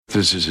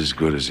This is as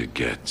good as it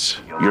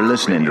gets. You're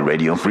listening to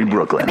Radio Free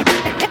Brooklyn.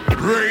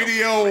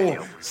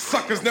 Radio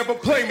suckers never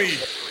play me.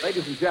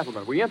 Ladies and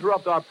gentlemen, we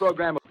interrupt our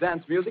program of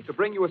dance music to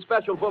bring you a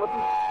special bulletin.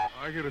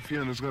 I get a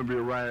feeling there's going to be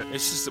a riot.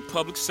 It's just a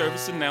public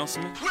service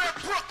announcement. Where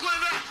Brooklyn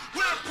at?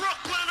 Where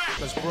Brooklyn at?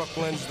 Because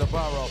Brooklyn's the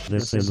borough.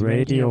 This is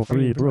Radio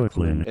Free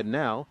Brooklyn. And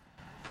now,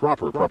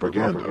 Proper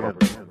propaganda.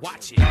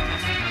 watch it.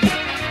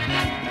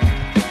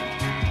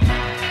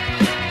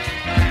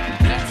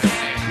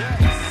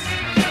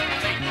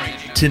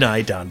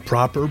 Tonight on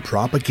Proper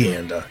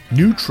Propaganda,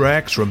 new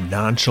tracks from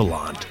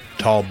Nonchalant,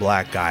 Tall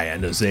Black Guy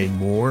Ozay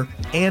Moore,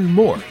 and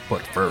more.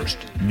 But first,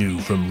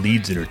 new from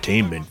Leedz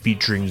Entertainment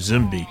featuring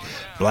Zumbi,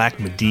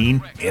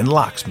 Madeen and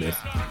Locksmith,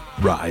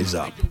 Rise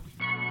Up.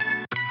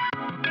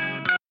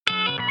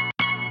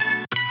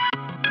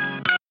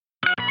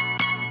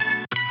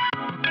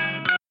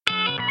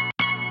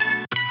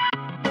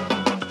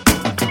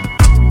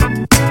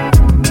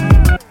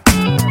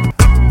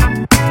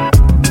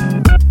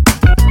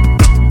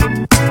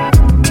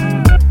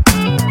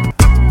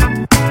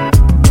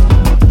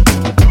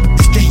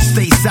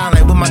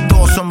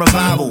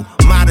 Revival,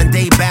 modern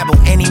day babble,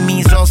 any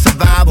means all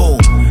survival.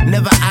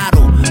 Never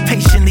idle,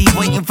 patiently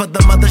waiting for the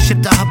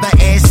mothership to hover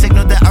air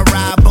signal the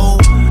arrival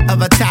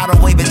of a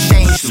tidal wave of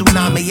change,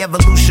 tsunami,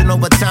 evolution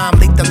over time.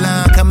 Leak the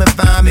line, come and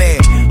find me.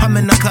 I'm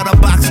in the cutter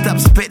boxed up,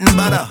 spitting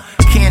butter.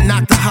 Can't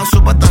knock the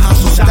hustle, but the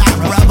hustle stop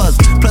brothers,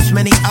 plus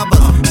many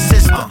others.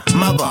 Sister,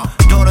 mother,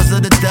 daughters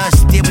of the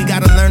dust. Yeah, we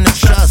gotta learn to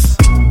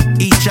trust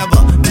each other.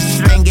 The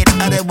slang get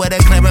uttered with a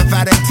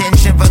clarified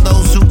intention for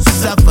those who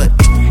suffered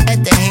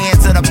at the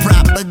hands of the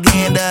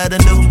propaganda. The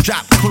new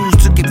drop clues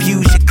to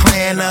confuse your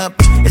clan up.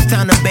 It's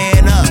time to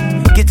band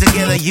up, get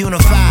together,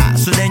 unify.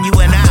 So then you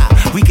and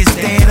I, we can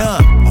stand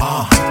up.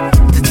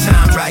 The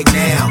time's right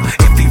now.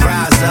 If we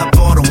rise up,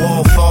 all the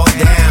wall fall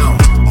down.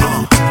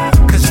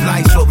 Cause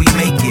life's what we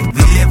make it.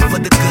 We live for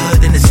the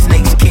good and the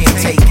snakes can't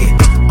take it.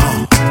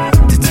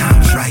 The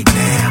time's right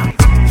now.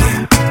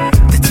 Yeah,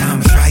 the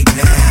time's right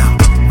now.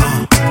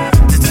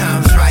 The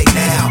time's right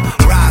now.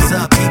 Rise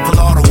up, people,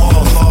 all the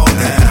wall fall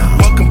down.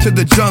 Welcome to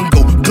the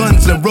jungle,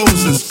 guns and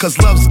roses. Cause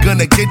love's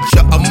gonna get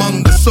ya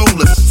among the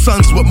soulless.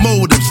 Sons with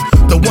motives,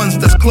 the ones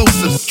that's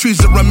closest. Trees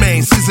that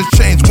remain, seasons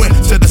change, winter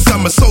to the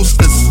summer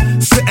solstice.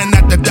 Sitting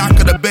at the dock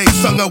of the bay,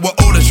 sung out with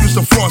Otis, used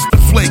to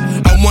frosted flake.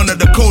 I'm one of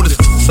the coldest.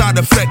 Side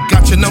effect,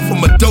 got you enough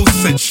from a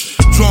dosage.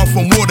 Drawn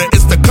from water,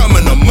 it's the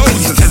coming of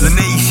Moses. To the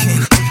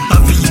nation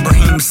of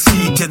Ibrahim's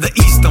seed, to the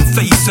east I'm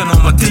facing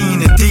on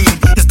Madeen indeed.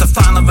 It's the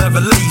final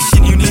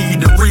revelation you need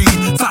to read.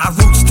 5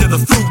 roots to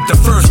the fruit, the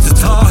first is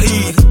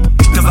Tawheed.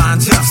 Divine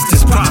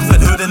justice,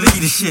 prophethood and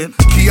leadership.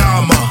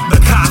 Qiyamah, the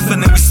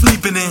coffin that we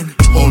sleeping in.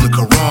 Holy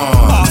Quran,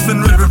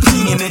 often we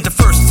repeating it. The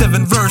first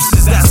 7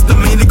 verses, that's the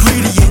main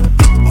ingredient.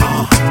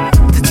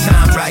 The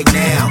time's right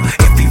now.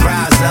 If we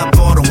rise up,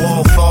 all the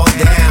wall fall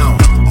down.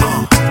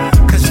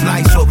 Cause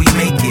life's what we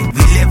make it.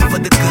 We live for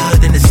the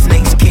good and the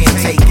snakes can't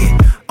take it.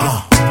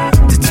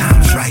 The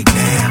time's right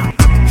now.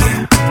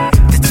 Yeah,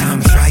 the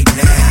time's right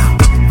now.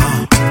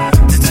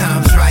 The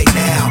time's right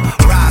now.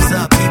 Rise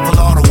up, people,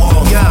 all the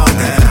walls fall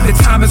down. The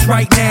time is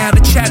right now,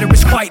 the chatter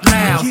is quite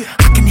loud.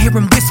 I can hear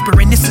him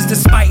whispering, this is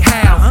despite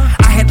how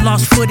I had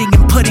lost footing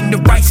in putting the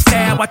right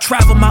style. I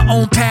travel my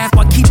own path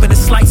while keeping a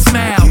slight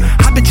smile.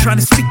 I've been trying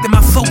to speak to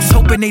my folks,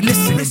 hoping they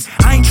listening.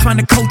 I ain't trying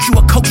to coach you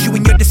or coach you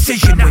in your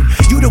decision. When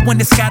you the one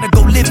that's gotta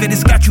go live it,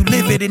 it's got you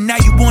livid. And now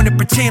you wanna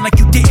pretend like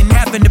you didn't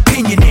have an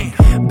opinion in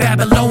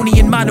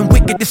Babylonian, modern,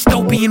 wicked,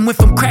 dystopian. Went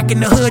from cracking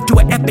the hood to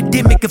an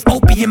epidemic of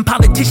opium.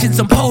 Politicians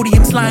on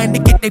podiums lying to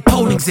get their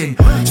pollings in.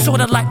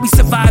 Sorta like we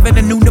surviving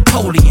a new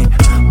Napoleon.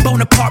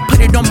 Bonaparte put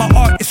it on my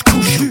art, it's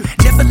crucial.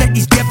 Never let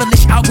these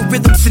devilish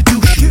algorithms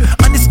seduce you.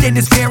 Understand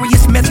there's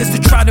various methods to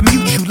try to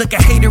mute you. Look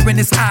a hater in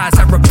his eyes,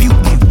 I rebuke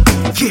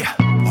you. Yeah.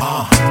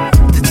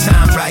 The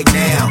time's right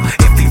now.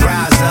 If we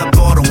rise up,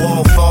 all the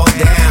wall fall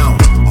down.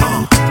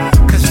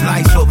 Cause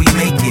life's what we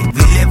make it.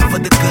 We live for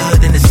the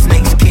good and the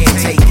snakes can't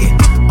take it.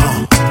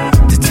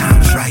 The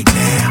time's right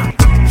now.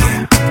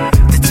 Yeah,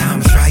 the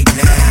time's right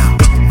now.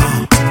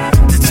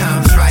 The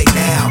time's right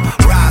now.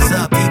 Rise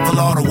up, people,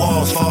 all the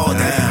walls fall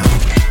down.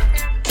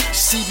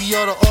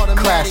 CBO the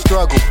automatic. Class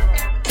struggle.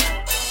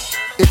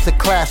 It's a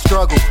class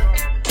struggle.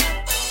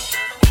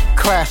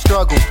 Class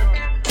struggle.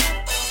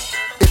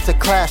 It's a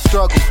class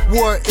struggle.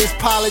 War is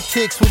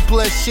politics with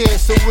bloodshed.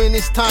 So when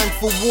it's time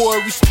for war,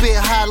 we spit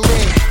hot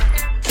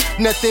lead.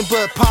 Nothing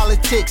but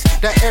politics.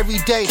 That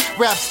everyday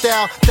rap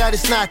style, that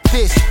is not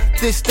this.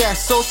 This, that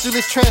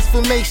socialist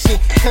transformation.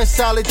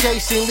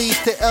 Consolidation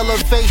leads to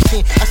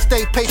elevation. I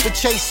stay paper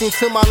chasing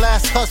to my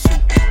last hustle.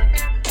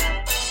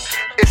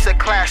 It's a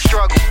class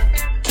struggle.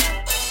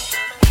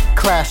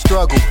 Class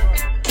struggle.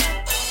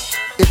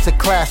 It's a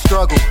class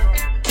struggle.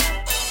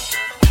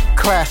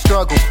 Class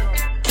struggle.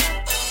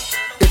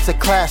 It's a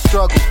class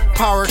struggle.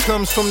 Power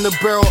comes from the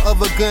barrel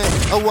of a gun.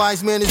 A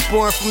wise man is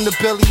born from the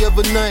belly of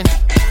a nun.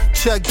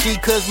 Chuck D,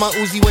 cause my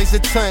Uzi weighs a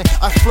ton.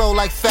 I flow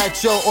like Fat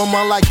Joe or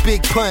more like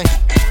Big Pun.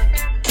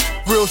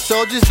 Real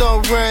soldiers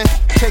don't run,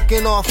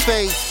 taking off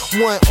fade,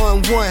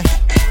 1-on-1.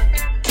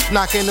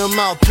 knocking them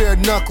out bare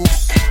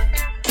knuckles.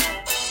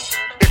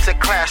 It's a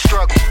class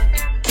struggle.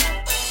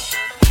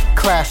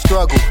 Class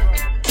struggle.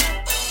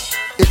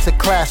 It's a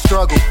class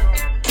struggle.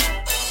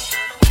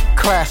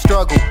 Class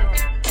struggle.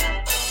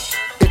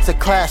 It's a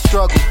class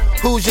struggle.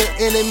 Who's your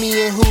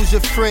enemy and who's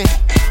your friend?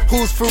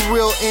 Who's for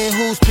real and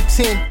who's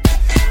pretend?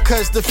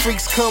 Cause the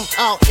freaks come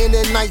out in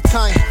the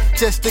nighttime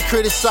just to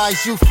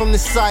criticize you from the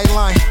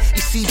sideline.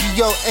 You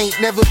CBO ain't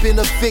never been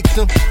a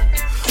victim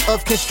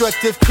of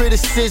constructive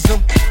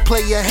criticism.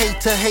 Play a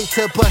hate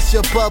to bust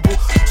your bubble.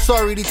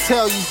 Sorry to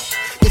tell you,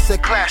 it's a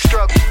class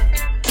struggle.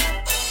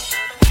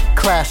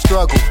 Class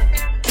struggle.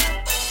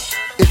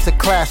 It's a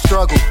class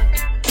struggle.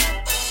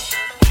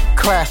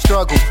 Class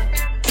struggle.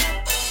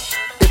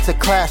 It's a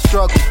class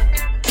struggle.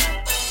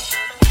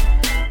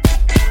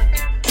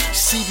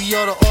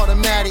 CBO the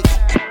automatic.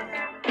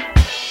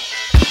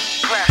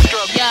 Class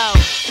struggle. Yo,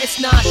 it's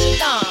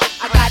Nonchalant.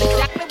 I got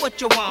exactly what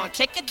you want.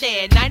 Take it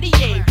there.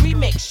 98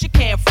 remix. You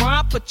can't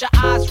front. Put your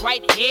eyes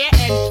right here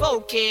and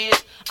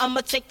focus.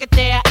 I'ma take it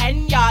there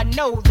and y'all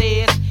know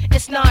this.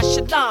 It's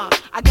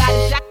Nonchalant. I got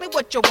exactly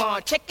what you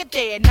want. Take it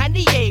there.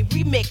 98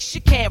 remix.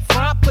 You can't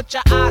front. Put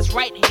your eyes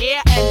right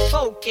here and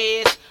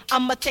focus.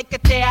 I'ma take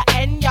it there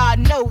and y'all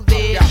know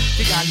this.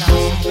 You got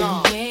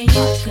Nonchalant. Where you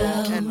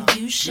go,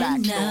 you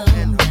should know.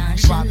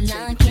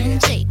 Nonchalant can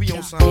take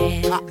your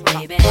head.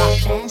 Baby,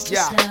 fast or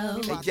slow,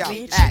 rich or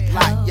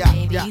poor,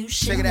 baby, you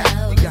should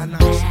know. You got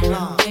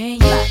Nonchalant. Where you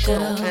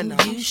go,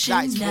 you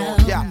should know.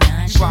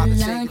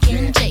 Nonchalant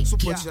can take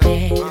your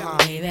head.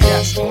 Baby,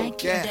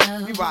 stack your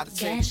dough,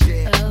 cash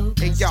flow.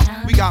 Hey yo,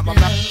 we got my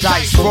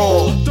dice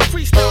roll. The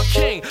freestyle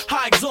king,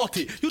 high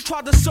exalted. You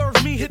tried to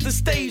serve me, hit the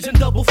stage and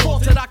double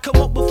faulted. I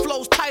come up with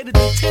flows tighter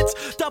than tits,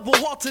 double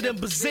halted and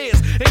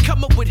bazaars, and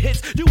come up with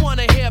hits. You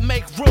wanna hear,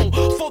 make room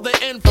for the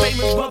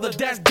infamous brother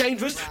that's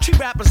dangerous. Treat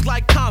rappers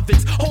like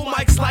convicts, hold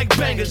mics like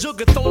bangers. You'll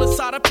get thrown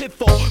inside a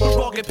pitfall. The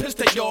raw get pissed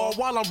at y'all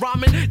while I'm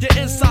rhyming. Your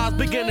insides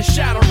begin to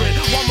shattering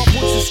while my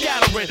voice is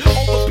scattering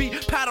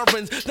overbeat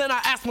patterns. Then I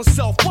ask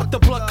myself, what the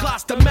blood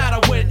clots the matter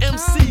when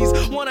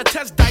MCs wanna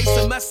test dice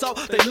and mess up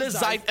they live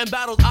life and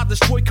battles I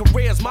destroy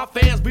careers. My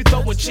fans be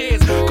throwing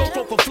chairs. Go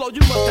for flow, you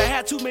must have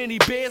had too many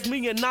beers.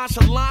 Me and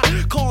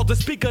Nonchalant called the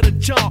speaker to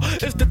jaw.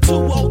 It's the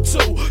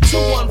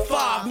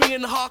 202-215. Me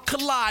and the heart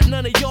collide.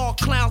 None of y'all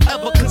clowns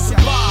ever could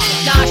survive.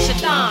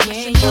 Nonchalant.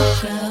 Where you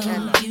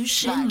go, you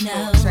should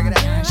know.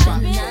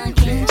 Nonchalant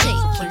can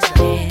take your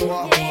head.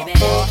 Baby,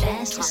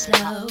 fast or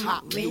slow,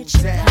 rich or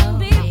poor,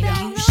 baby,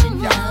 you should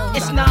know.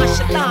 It's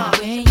Nonchalant.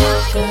 Where you go,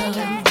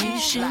 you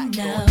should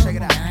know.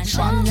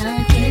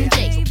 Nonchalant can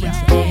take your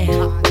head.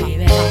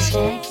 Baby,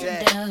 stack your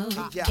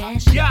dough,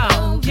 cash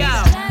flow.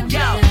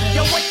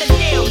 Yo, what the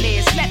deal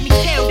is? Let me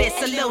tell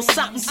this a little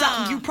something.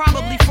 You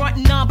probably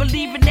frontin' on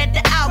believing that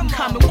the album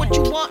coming. What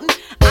you wantin'?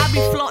 I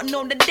be flaunting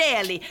on the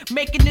daily,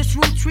 making this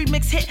Roots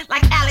remix hit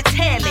like Alex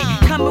Haley.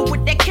 Coming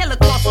with that killer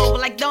crossover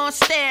like Don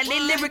Stanley.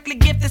 Lyrically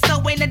gifted,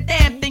 so ain't a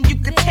damn thing you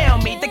could tell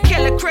me. The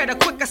killer critter,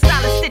 quicker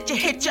style and stitch, you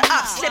hit you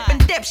up. Slip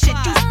and dip shit,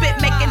 you spit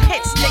making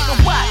hits, nigga.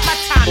 What? My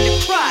time to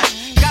crush.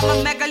 Got my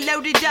mega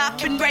loaded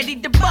up and ready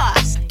to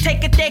bust.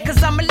 Take it there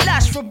cause I'm a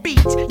lush for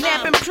beats.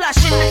 Lamping plush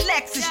in the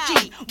Lexus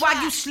G. While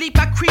you sleep,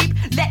 I creep,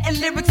 letting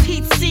lyrics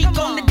heat seek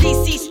on the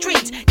DC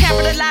streets.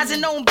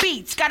 Capitalizing on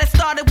beats. Got it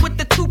started with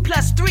the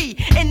 2+3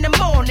 in the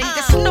morning.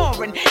 The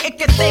snoring, it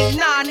could think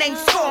 9 ain't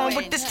scoring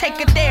with this Take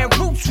It There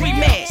Roots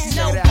remix.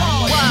 No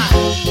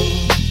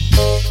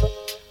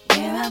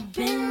Where I've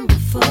been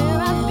before,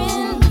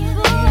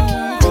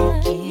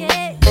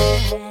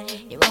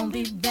 you won't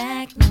be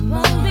back no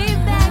more.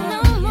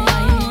 Why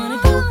you wanna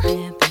go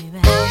there, baby?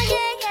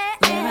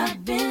 Where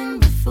I've been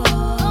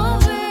before,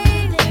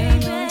 baby,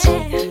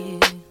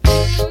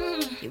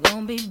 you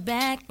won't be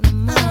back no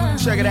more.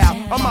 Check it out,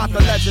 I'm out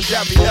the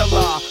legendary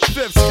illa.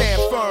 Fifth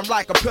stand firm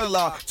like a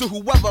pillar. To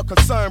whoever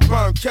concerned,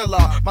 burn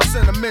killer. My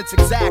sentiments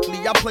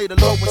exactly. I play the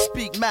low and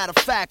speak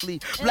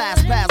matter-of-factly.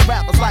 Blast past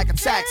rappers like a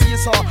taxi.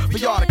 It's hard for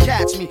y'all to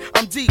catch me.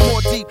 I'm deep,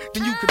 more deep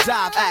than you could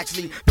dive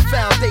actually. The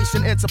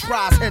foundation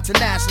enterprise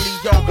internationally,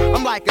 yo.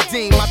 I'm like a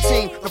dean, my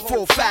team, the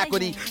full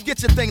faculty.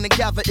 Get your thing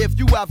together if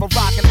you ever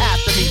rockin'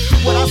 after me.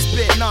 When I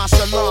spit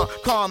nonchalant,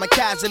 calm and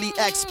casually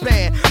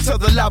expand to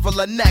the level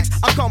of next.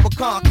 I come with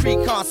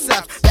concrete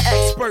concepts, the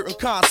expert in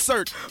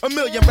concert. A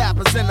million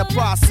rappers in the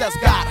process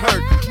got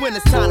hurt. When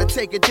it's time to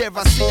take a dip,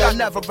 I see y'all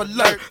never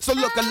alert. So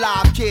look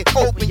alive, kid,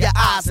 open your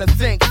eyes and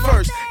think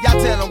first. Y'all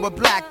dealing with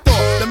black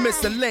thought, the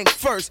missing link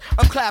first.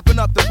 I'm clapping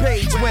up the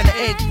page when the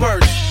ink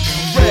bursts.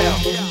 Real.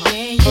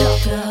 Where you go,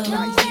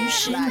 you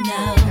should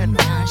know.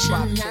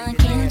 Nonchalant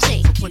can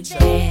take your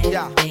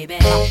head. Baby,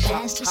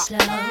 fast or slow,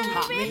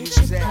 rich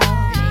or poor,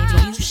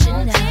 baby, you should know.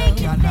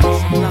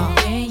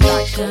 Where you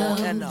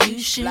go, you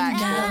should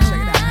know.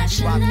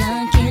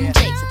 Nonchalant can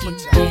take your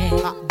head.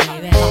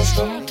 Baby,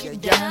 stack your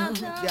dough,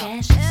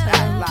 cash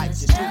flow.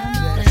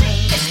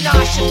 It's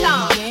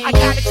Nonchalant. I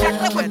got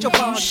exactly what you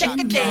want. Take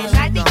it there,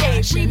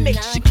 98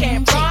 remix. You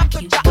can't run,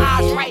 put your eyes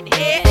eyes right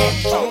here and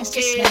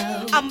focus.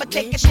 I'ma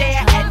take it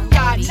there and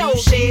God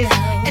knows this.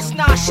 It's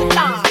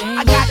nonchalant.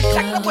 I got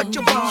exactly what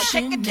you want.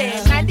 Take it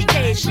there,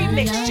 98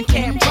 remix. You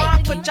can't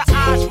run. Put your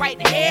eyes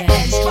right here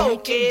and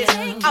focus.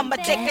 I'ma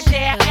take it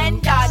there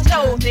and God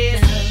knows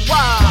this.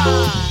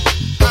 Wow.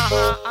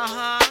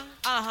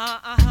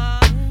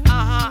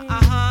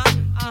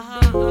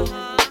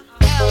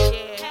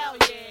 Hell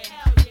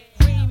yeah.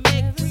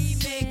 Remix,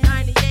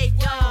 98,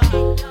 yo.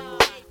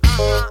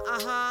 Remix,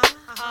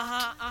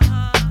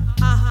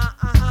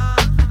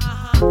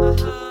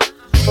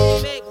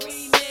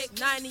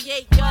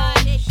 98, yo.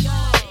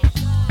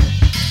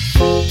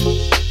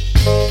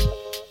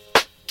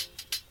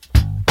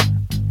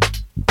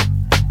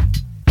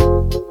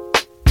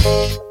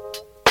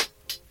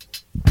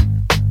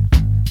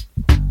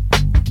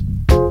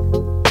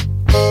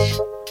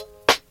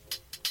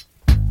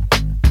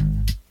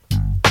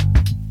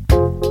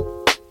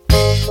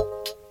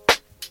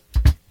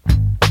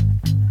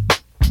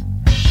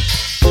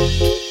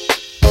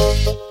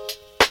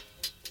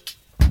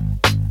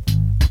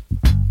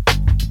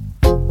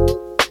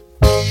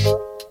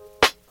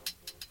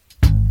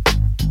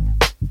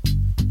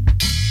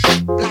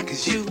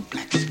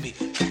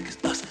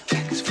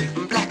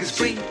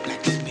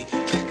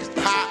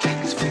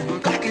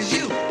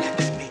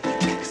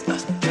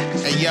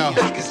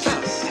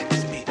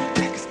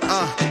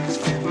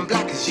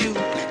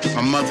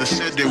 My mother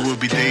said there would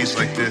be days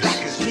like this.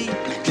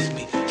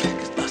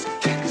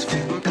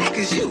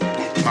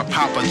 My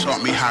papa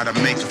taught me how to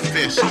make a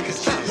fist.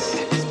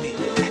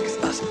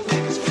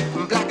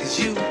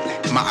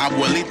 My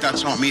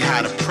abuelita taught me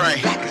how to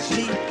pray,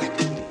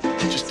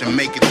 just to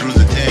make it through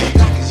the day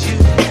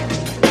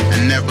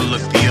and never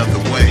look the other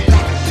way.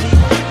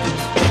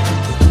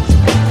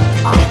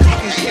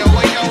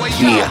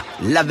 Yeah,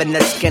 loving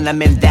the skin,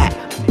 I'm in that.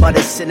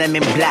 Butter,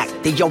 cinnamon, black.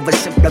 The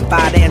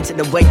oversimplified answer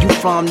the way you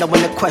from,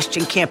 knowing the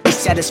question can't be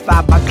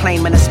satisfied by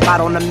claiming a spot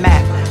on the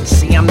map.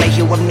 See, I'm the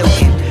hue of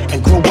Newton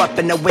and grew up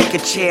in a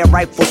wicked chair,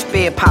 rifle,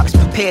 spear, pops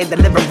prepared the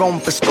living room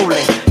for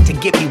schooling to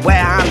get me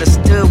where I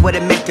understood what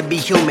it meant to be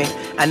human.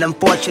 And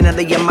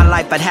unfortunately in my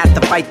life I'd have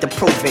to fight to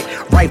prove it.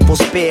 Rifle,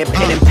 spear,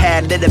 pen and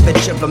pad,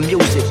 literature of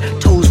music,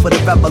 tools for the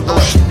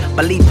revolution.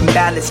 Belief in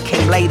balance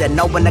came later,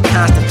 knowing the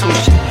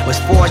Constitution was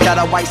forged out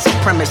of white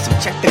supremacy.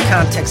 Check the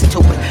context to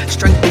it.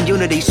 Strength and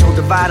unity, so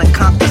divide and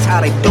conquer's how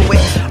they do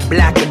it.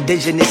 Black,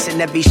 indigenous in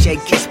every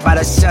shade, kissed by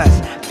the sun.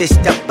 Fist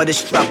up for the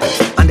struggle,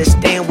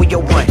 understand we are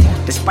one.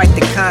 Despite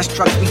the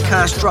constructs, we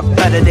construct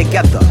better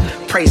together.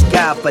 Praise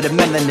God for the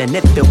melanin,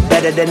 it feel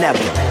better than ever.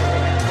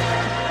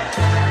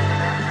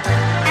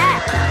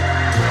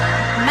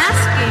 My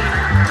skin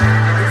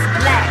is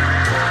black.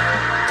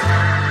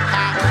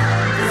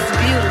 It's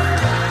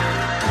beautiful.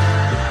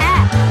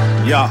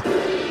 Yeah,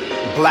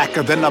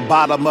 blacker than the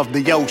bottom of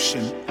the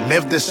ocean.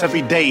 Live this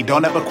every day,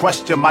 don't ever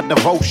question my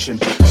devotion.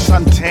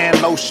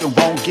 Suntan lotion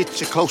won't get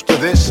you close to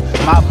this.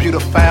 My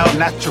beautiful,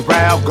 natural,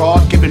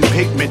 God-given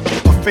pigment.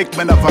 A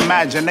figment of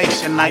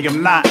imagination, I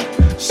am not.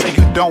 Say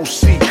you don't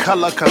see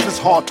color cause it's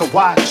hard to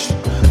watch.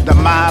 The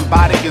mind,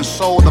 body, and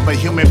soul of a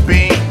human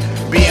being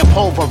being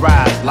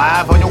pulverized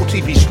live on your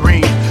TV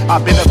screen. I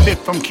benefit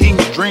from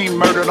King's dream,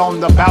 murdered on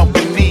the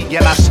balcony,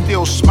 and I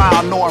still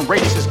smile knowing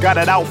racists got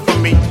it out for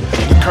me.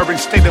 The current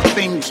state of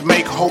things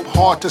make hope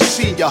hard to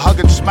see. A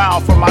hug and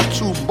smile from my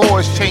two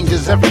boys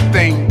changes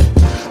everything.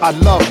 I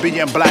love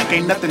being black,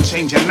 ain't nothing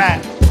changing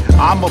that.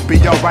 I'ma be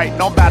alright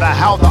no matter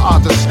how the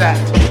odds are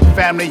stacked.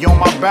 Family on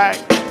my back,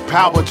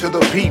 power to the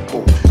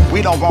people.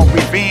 We don't want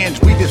revenge,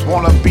 we just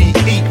wanna be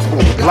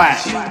equal. Black.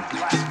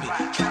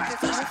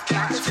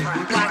 Black is free,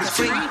 black is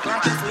free,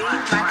 black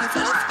is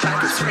us,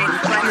 black is free,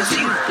 black is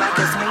you, black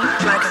is me,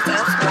 black is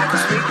us, black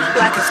is free,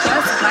 black is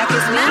us, black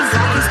is me,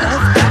 black is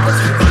us, black is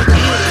free.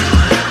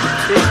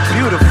 It's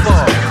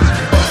beautiful.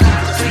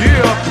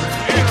 Yeah.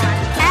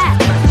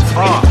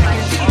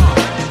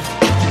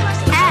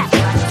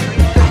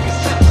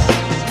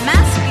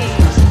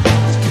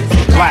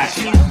 Black.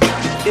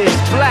 It's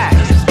black.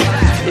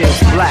 It's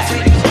black.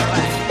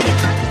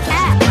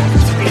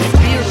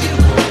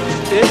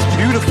 It's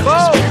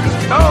beautiful.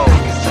 Oh.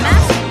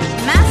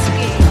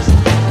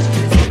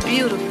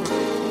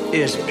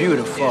 It's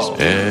beautiful.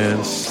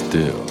 And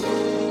still,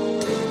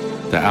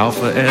 the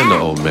Alpha and the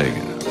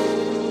Omega.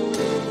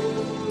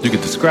 You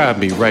could describe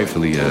me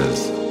rightfully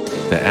as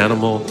the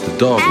animal the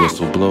dog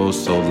whistle blows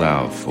so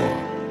loud for.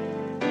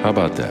 How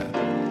about that?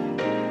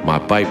 My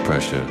bite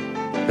pressure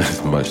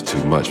is much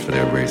too much for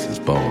their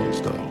racist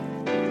bones, though.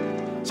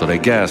 So they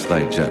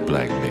gaslight jet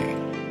black me,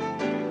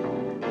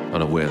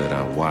 unaware that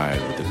I'm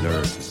wired with the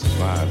nerves to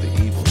survive the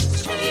evil.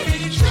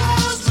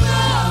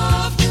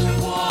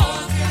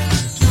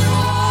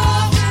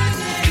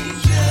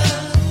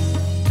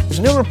 There's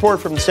a new report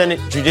from the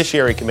Senate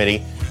Judiciary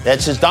Committee that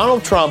says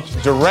Donald Trump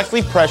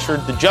directly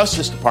pressured the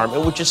Justice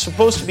Department, which is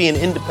supposed to be an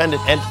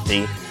independent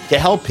entity, to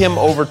help him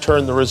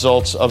overturn the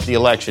results of the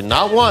election.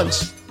 Not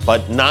once,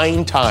 but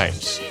 9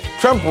 times.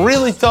 Trump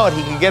really thought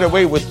he could get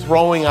away with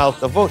throwing out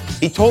the vote.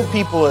 He told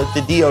people at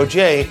the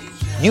DOJ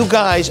you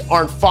guys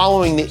aren't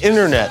following the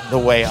internet the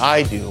way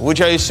I do,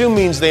 which I assume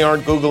means they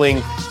aren't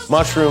Googling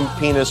mushroom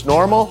penis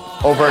normal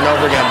over and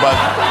over again. But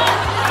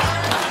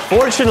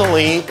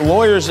fortunately,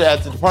 lawyers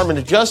at the Department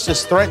of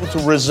Justice threatened to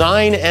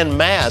resign en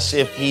masse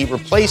if he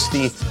replaced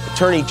the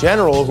Attorney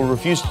General who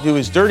refused to do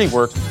his dirty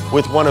work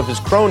with one of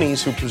his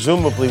cronies who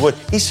presumably would.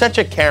 He's such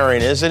a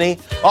Karen, isn't he?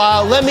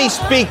 Let me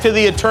speak to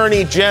the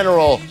Attorney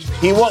General.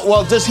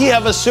 Well, does he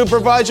have a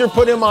supervisor?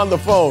 Put him on the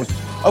phone.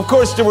 Of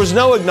course, there was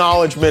no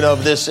acknowledgement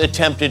of this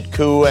attempted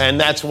coup, and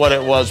that's what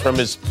it was from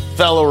his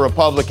fellow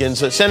Republicans.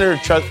 Senator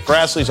Chuck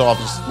Grassley's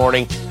office this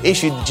morning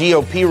issued the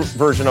GOP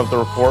version of the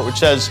report, which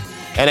says,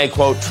 and I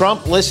quote,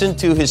 Trump listened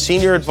to his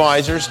senior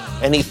advisors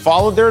and he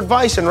followed their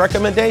advice and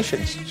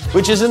recommendations,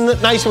 which is a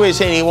nice way of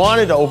saying he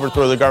wanted to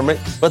overthrow the government,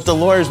 but the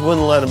lawyers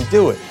wouldn't let him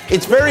do it.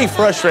 It's very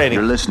frustrating.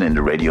 You're listening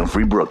to Radio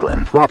Free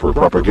Brooklyn. Proper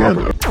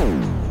propaganda.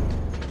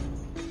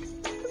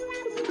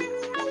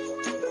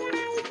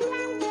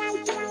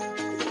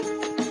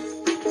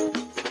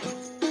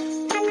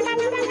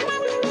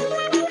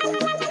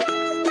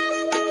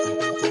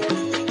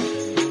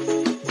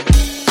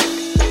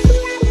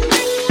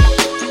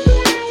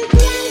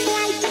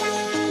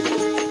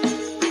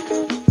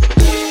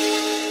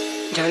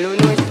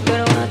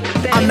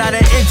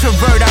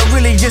 I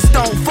really just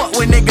don't fuck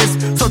with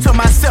niggas. So to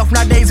myself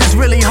nowadays it's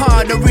really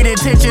hard to read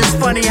intentions.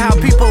 Funny how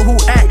people who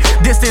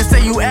act distant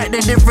say you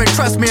acting different.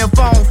 Trust me, if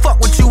I don't fuck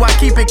with you, I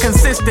keep it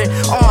consistent.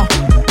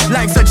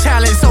 Life's a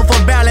challenge, so for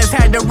balance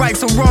had to right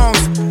some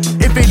wrongs.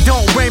 If it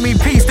don't bring me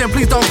peace, then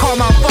please don't call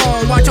my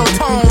phone. Watch your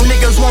tone,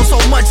 niggas want so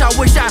much, I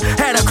wish I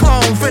had a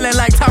clone. Feeling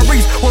like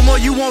Tyrese, what more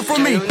you want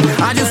from me?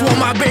 I just want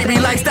my baby,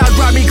 lifestyle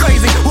drive me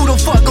crazy. Who the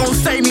fuck gon'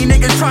 save me?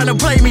 Niggas trying to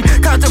play me.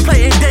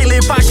 Contemplating daily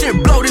if I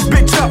should blow this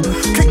bitch up.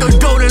 Kick the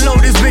door and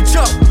load this bitch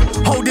up.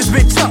 Hold this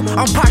bitch up,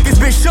 I'm pockets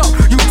bitch up.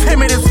 You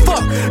timid as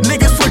fuck,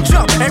 niggas switch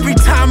up. Every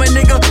time a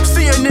nigga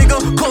see a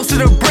nigga close to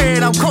the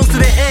bread, I'm close to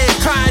the edge.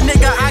 Try a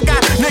nigga, I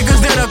got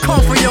niggas that'll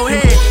come for your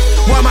head.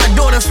 While my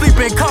daughter sleep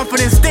in comfort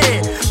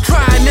instead.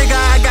 Try a nigga,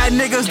 I got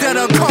niggas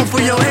that'll come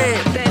for your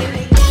head.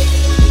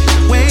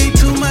 Way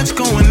too much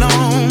going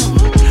on.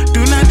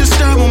 Do not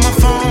disturb on my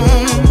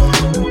phone.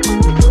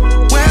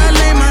 Where I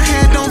lay my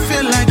head don't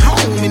feel like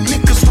home. And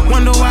niggas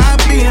wonder why I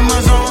be in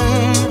my zone.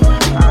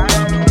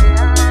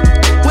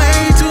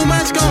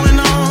 Going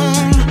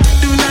on,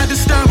 do not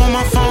disturb on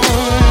my phone.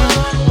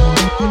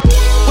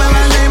 Where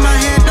I lay my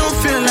head don't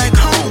feel like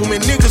home,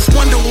 and niggas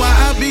wonder why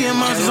I be in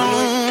my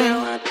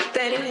zone.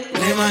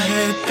 Lay my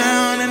head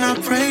down and I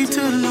pray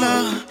to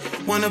Allah.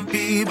 Wanna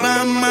be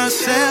by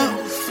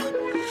myself.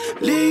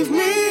 Leave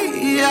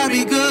me, I'll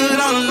be good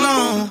all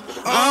alone.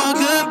 All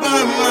good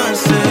by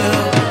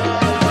myself.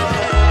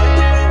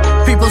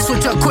 People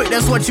switch up quick,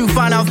 that's what you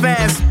find out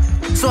fast.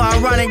 So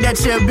ironic that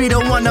you'll be the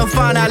one to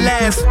find out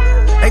last.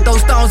 Ain't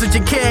those stones at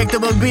your character,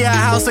 but be a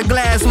house of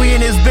glass. We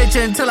in this bitch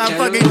until I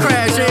fucking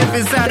crash, or if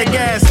it's out of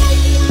gas.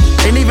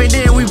 And even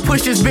then, we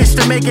push this bitch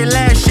to make it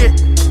last shit.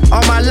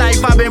 All my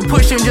life, I've been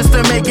pushing just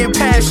to make it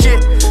past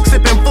shit.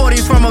 Sipping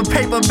 40s from a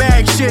paper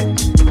bag shit.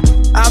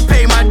 I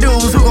pay my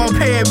dues, who gon'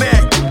 pay it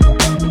back?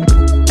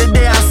 The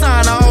day I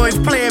sign, I always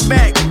play it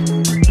back.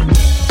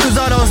 Cause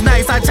all those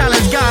nights I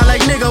challenge God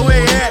like nigga where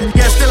you at?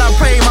 Yeah, still I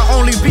pray my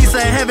only piece of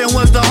heaven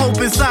was the hope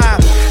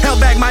inside. Held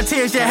back my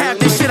tears, yeah, half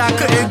this shit I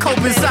couldn't cope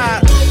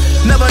inside.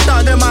 Never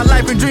thought that my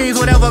life and dreams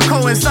would ever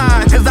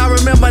coincide. Cause I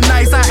remember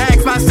nights I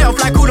asked myself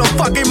like who the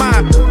fuck am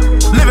I?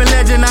 Living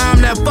legend, I'm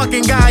that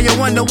fucking guy, you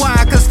wonder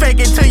why? Cause fake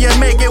it till you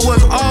make it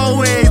was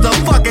always a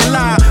fucking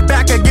lie.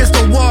 Back against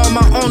the wall,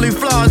 my only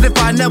flaws if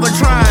I never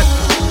tried.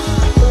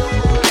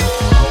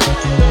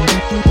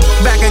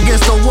 Back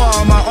against the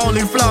wall, my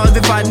only flaws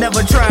if I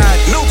never tried.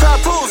 New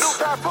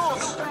Papoose.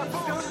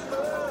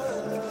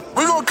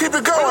 We gon' keep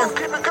it going.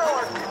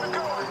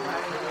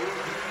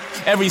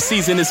 Every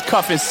season is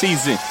cuffing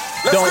season.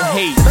 Don't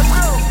hate.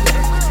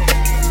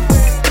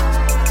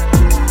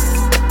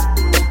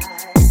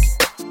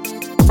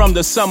 From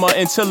the summer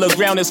until the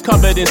ground is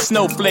covered in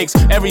snowflakes.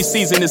 Every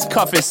season is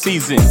cuffing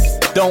season.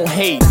 Don't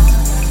hate.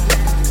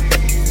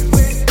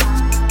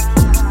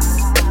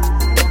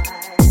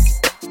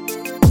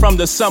 From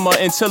the summer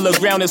until the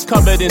ground is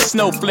covered in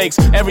snowflakes.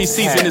 Every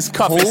season is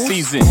cuffing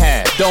season.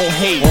 Don't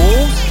hate.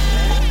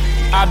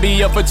 I be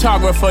your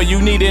photographer, you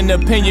need an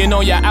opinion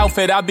on your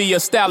outfit, I be your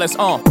stylist,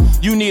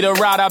 You need a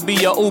ride, I be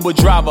your Uber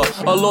driver.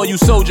 A loyal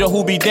soldier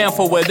who be down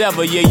for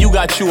whatever, yeah, you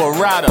got you a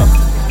rider.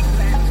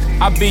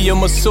 I be your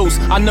masseuse,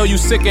 I know you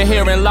sick of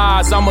hearing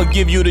lies, I'ma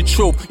give you the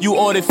truth. You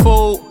ordered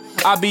food,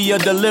 I be your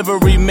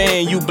delivery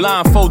man. You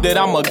blindfolded,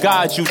 I'ma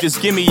guide you, just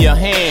give me your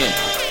hand.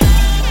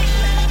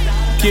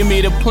 Give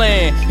me the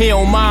plan. He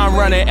don't mind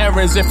running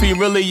errands if he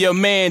really your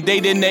man.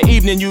 Date in the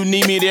evening, you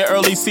need me there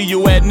early, see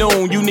you at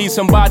noon. You need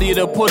somebody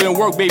to put in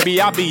work,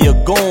 baby, I be your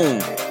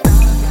goon.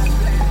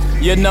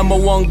 Your number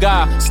one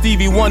guy,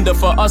 Stevie Wonder.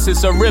 For us,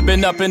 it's a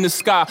ribbon up in the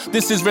sky.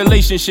 This is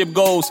relationship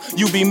goals.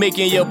 You be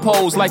making your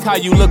pose like how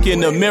you look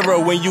in the mirror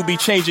when you be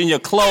changing your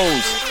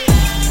clothes.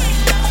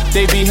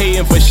 They be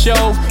hating for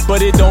show,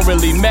 but it don't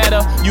really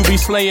matter. You be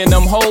slaying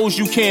them hoes,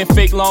 you can't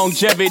fake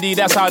longevity.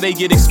 That's how they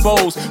get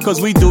exposed.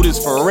 Cause we do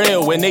this for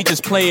real, and they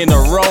just playing a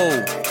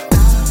role.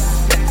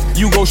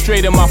 You go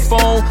straight in my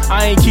phone,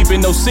 I ain't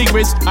keeping no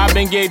secrets. I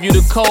been gave you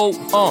the code,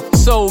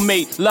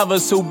 soulmate.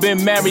 Lovers who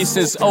been married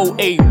since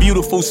 08.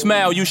 Beautiful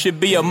smile, you should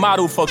be a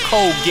model for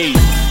Colgate.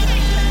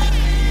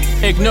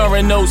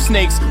 Ignoring those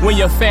snakes. When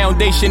your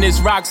foundation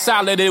is rock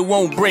solid, it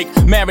won't break.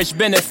 Marriage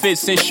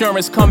benefits,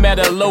 insurance come at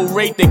a low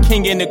rate. The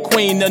king and the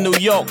queen of New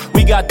York,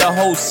 we got the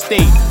whole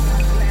state.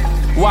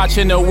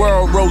 Watching the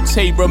world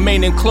rotate,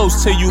 remaining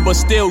close to you, but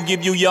still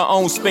give you your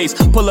own space.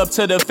 Pull up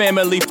to the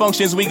family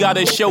functions, we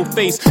gotta show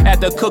face.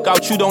 At the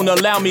cookout, you don't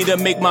allow me to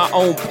make my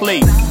own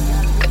plate.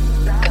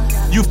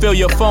 You feel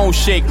your phone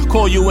shake,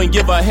 call you and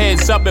give a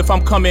heads up if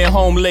I'm coming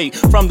home late.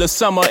 From the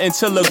summer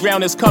until the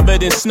ground is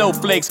covered in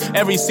snowflakes.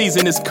 Every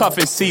season is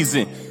cuffing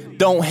season,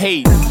 don't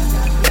hate.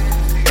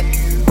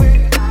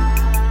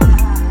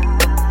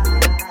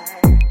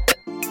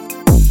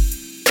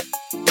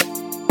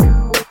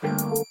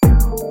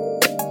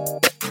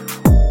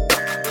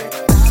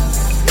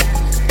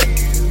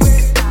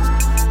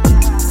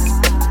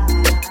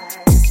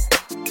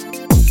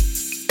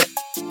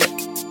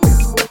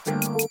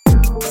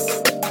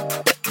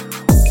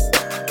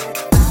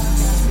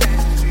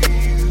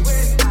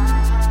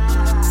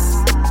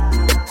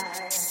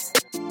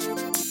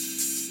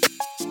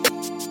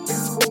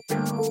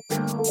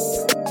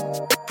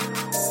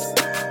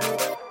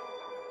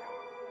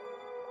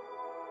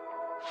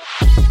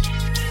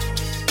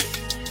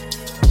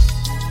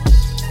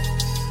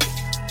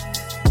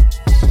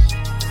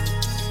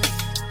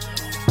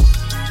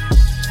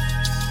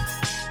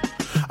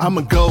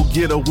 I'ma go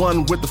get a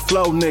one with the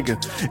flow, nigga.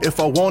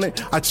 If I want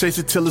it, I chase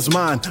it till it's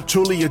mine.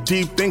 Truly a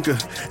deep thinker.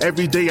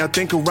 Every day I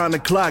think around the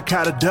clock.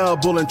 How to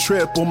double and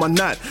triple my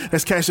knot.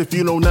 That's cash if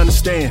you don't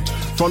understand.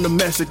 From the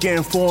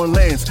Mexican foreign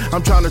lands,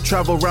 I'm trying to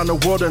travel around the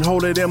world and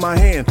hold it in my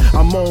hand.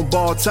 I'm on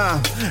ball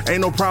time.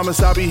 Ain't no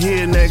promise I'll be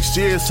here next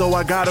year, so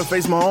I gotta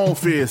face my own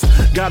fears.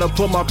 Gotta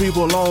put my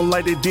people on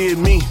like they did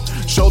me.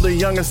 Show the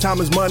youngest time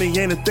is money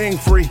ain't a thing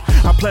free.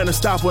 I plan to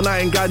stop when I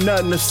ain't got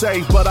nothing to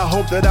say, but I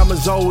hope that I'm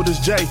as old as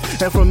Jay.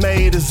 And from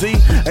A to Z,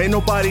 ain't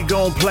nobody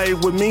gon' play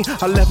with me.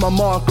 I left my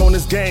mark on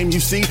this game, you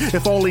see.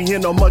 If only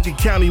in Monkey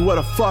County, where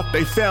the fuck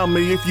they found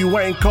me. If you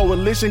ain't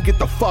coalition, get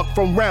the fuck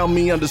from round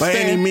me, understand? By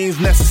any means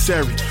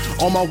necessary,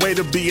 on my way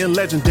to being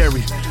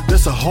legendary.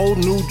 This a whole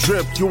new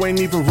drip, you ain't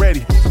even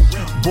ready.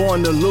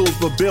 Born to lose,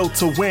 but built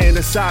to win.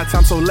 It's our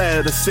time, so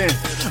let us in.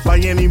 By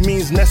any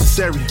means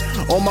necessary,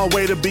 on my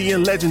way to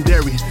being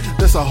legendary.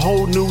 This a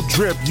whole new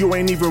drip, you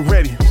ain't even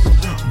ready.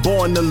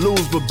 Born to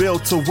lose, but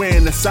built to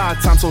win. It's our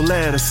time, so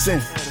let us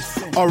in.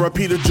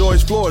 R.I.P. to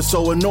George Floyd,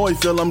 so annoyed,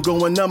 feel I'm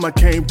going numb. I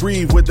can't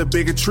breathe with the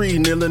bigger tree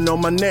kneeling on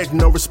my neck.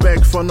 No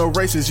respect for no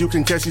races, you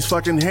can catch these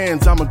fucking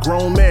hands. I'm a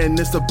grown man,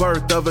 it's the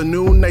birth of a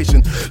new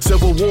nation.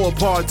 Civil War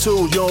Part 2,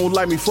 you don't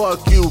like me,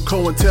 fuck you.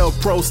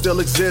 COINTELPRO still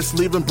exists,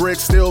 leaving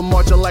bricks, still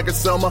marching like a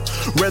Selma.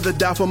 Rather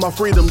die for my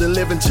freedom than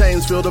live in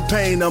chains, feel the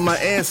pain of my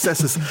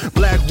ancestors.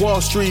 Black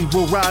Wall Street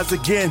will rise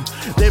again.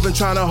 They've been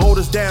trying to hold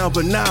us down,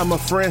 but nah, my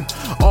friend.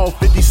 All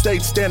 50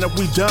 states stand up,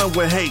 we done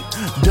with hate.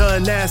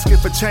 Done asking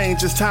for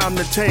change, it's time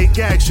to take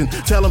action.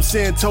 Tell them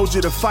sin told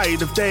you to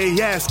fight if they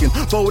asking.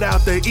 Vote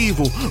out the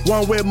evil,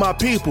 one with my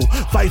people.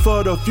 Fight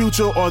for the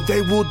future or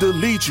they will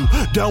delete you.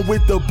 Done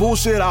with the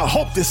bullshit, I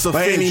hope this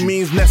offends you. By any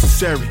means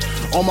necessary,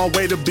 on my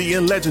way to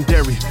being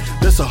legendary.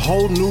 This a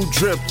whole new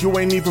drip, you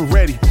ain't even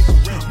ready.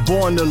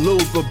 Born to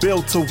lose, but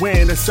built to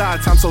win. It's our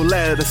time, so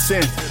let us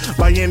in.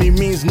 By any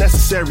means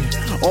necessary,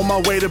 on my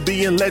way to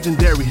being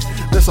legendary.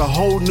 This a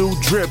whole new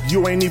drip,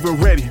 you ain't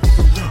even ready.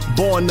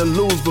 Born to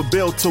lose, but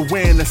built to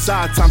win. It's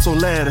our time, so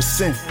let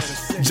us in.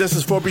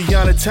 Justice for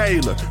Breonna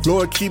Taylor.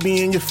 Lord, keep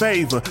me in your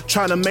favor.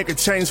 Trying to make a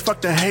change,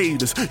 fuck the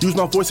haters. Use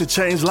my voice to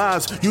change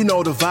lives. You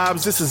know the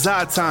vibes, this is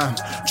our time.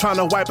 Trying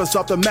to wipe us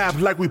off the map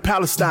like we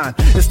Palestine.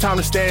 It's time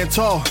to stand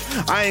tall.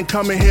 I ain't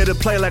coming here to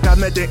play like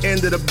I'm at the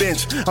end of the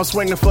bench. I'm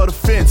swinging for the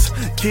fence.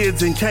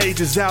 Kids in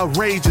cages,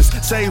 outrageous.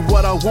 Say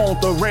what I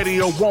want, the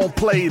radio won't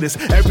play this.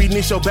 Every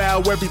knee shall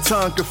bow, every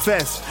tongue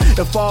confess.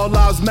 If all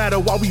lives matter,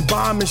 why we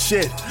bombing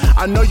shit?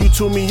 I know you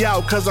tune me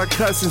out cause I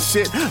cuss and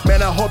shit.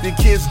 Man, I hope your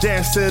kids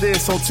dance to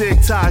this on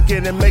TikTok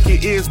and make your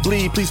ears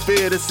bleed. Please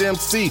fear this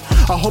MC.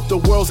 I hope the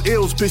world's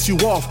ills piss you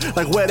off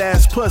like wet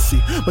ass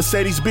pussy.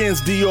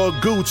 Mercedes-Benz, Dior,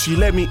 Gucci.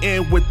 Let me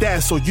end with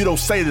that so you don't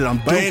say that I'm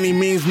duped. By any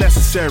means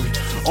necessary,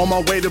 on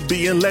my way to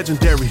being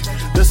legendary.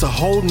 This a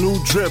whole new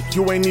drip,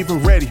 you ain't even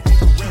ready.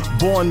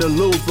 Born to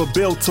lose, but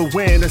built to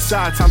win. It's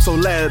our time, so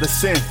let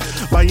us in.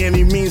 By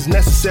any means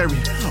necessary,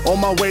 on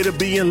my way to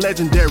being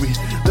legendary.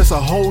 This a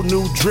whole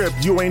new drip,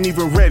 you ain't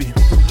even ready.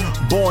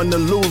 Born to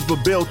lose,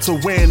 but built to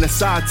win.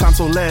 It's our time,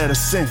 so let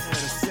us in.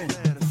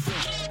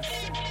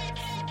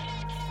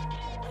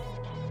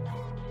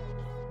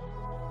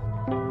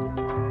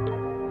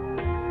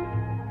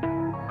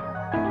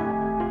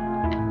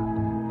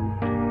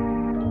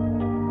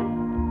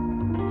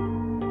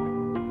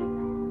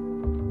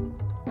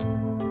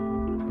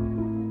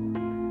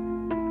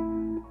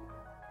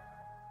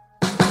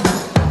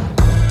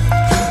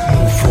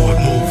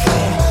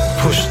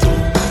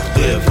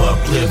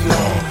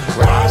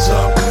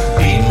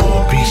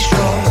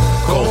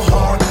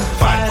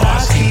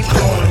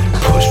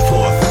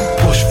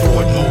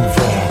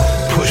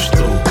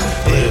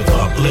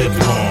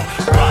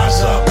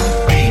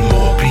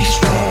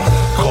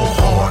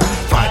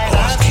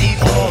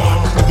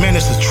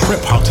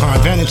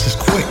 words is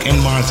quick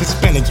and minds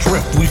expand and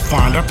drift. We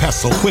find our path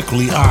so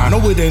quickly. I know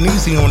it ain't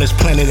easy on this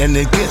planet and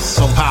it gets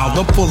so piled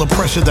up full of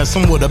pressure that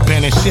some would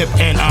abandon ship.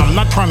 And I'm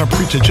not trying to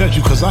preach or judge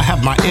you cause I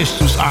have my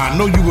issues. I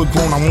know you were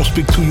grown, I won't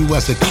speak to you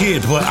as a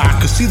kid, but I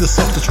could see the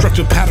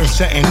self-destructive pattern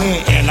setting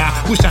in, and I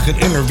wish I could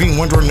intervene,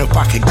 wondering if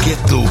I could get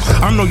through.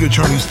 I know your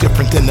journey's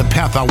different than the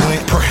path I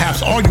went.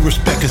 Perhaps all you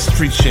respect is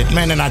street shit,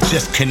 man, and I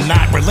just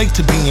cannot relate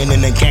to being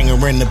in a gang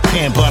or in the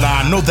pen. But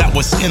I know that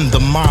what's in the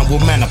mind will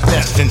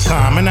manifest in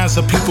time, and as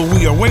a people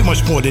we are way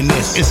much more than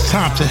this. It's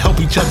time to help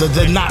each other,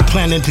 they're not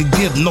planning to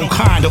give no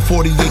kind of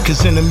 40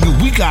 acres in the mule.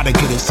 We gotta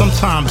get it.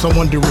 Sometimes I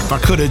wonder if I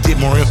could've did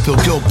more and feel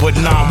guilt, but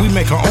nah, we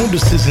make our own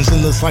decisions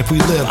in this life we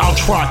live. I'll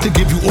try to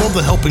give you all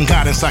the help and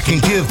guidance I can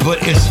give, but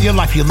it's your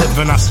life you live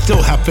and I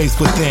still have faith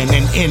within,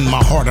 and in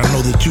my heart I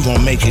know that you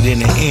gon' make it in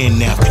the end,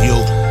 nephew.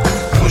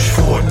 Push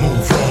forward,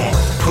 move on,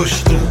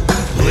 push through,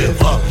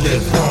 live up,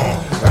 live long,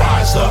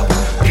 rise up,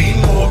 be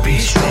more, be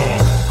strong,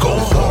 go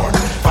hard,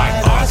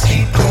 fight odds,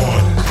 keep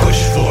going,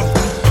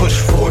 push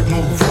forward,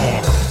 move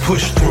on,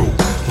 push through,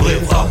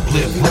 live up,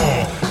 live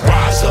long,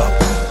 rise up,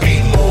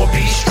 be more,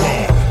 be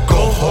strong,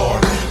 go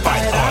hard,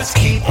 fight odds,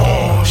 keep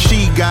on.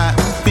 She got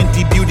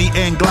Fenty Beauty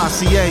and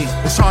Glossier.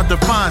 It's hard to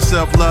find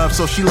self-love,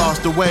 so she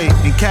lost her way.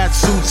 In cat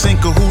suits and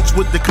cahoots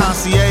with the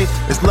concierge.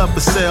 It's love for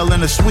sale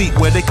in a suite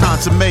where they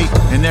consummate.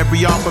 And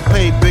every offer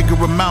paid bigger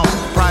amounts.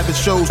 Private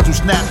shows through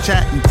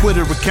Snapchat and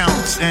Twitter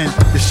accounts. And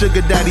the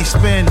sugar daddy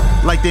spin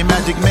like they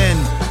magic men.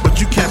 But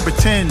you can't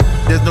pretend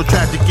there's no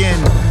tragic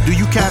end. Do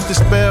you cast a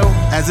spell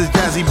as is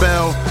Jazzy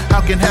Bell?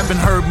 How can heaven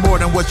hurt more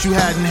than what you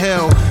had in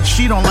hell?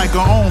 She don't like her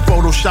own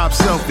Photoshop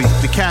selfie.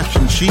 The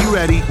caption, she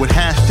ready with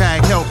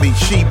hashtag help me.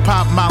 She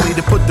pop Molly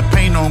to put the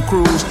paint on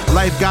cruise.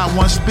 Life got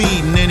one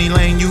speed in any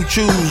lane you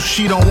choose.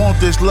 She don't want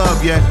this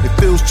love yet, it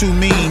feels too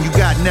mean. You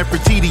got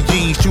Nefertiti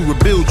genes to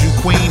rebuild you,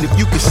 queen. If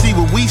you can see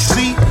what we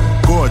see,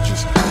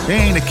 gorgeous. There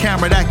ain't a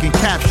camera that can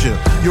capture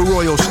your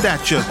royal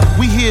stature.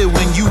 We here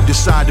when you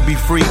decide to be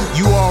free.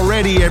 You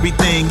already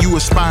everything you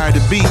aspire to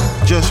be.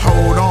 Just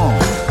hold on.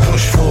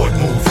 Push forward,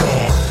 move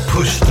on,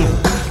 push through,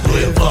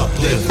 live up,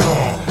 live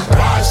long,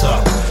 rise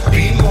up,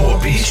 be more,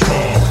 be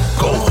strong,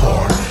 go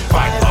hard,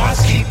 fight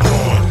odds, keep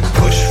going,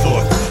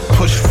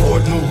 push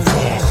forward, move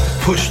on,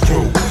 push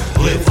through,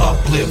 live up,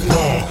 live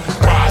long,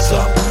 rise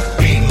up,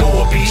 be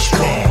more, be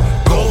strong,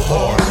 go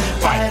hard,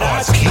 fight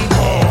odds, keep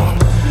on.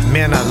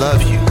 Man, I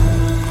love you,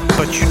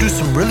 but you do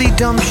some really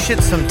dumb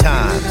shit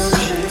sometimes.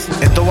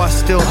 And though I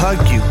still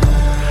hug you,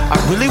 I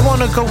really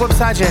wanna go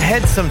upside your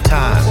head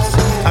sometimes.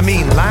 I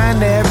mean, lying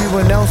to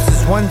everyone else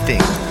is one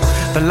thing,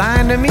 but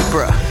lying to me,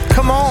 bruh,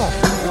 come on.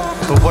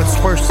 But what's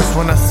worse is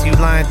when I see you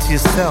lying to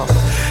yourself.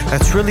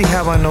 That's really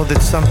how I know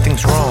that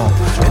something's wrong.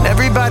 And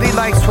everybody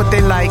likes what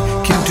they like,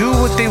 can do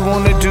what they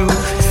wanna do,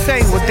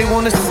 say what they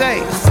wanna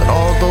say, but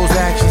all those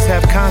actions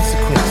have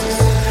consequences.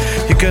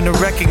 You're gonna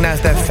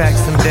recognize that fact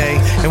someday,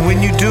 and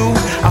when you do,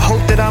 I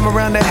hope that I'm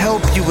around to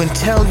help you and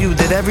tell you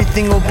that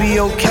everything will be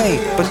okay.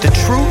 But the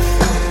truth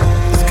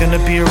is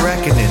gonna be a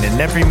reckoning, and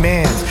every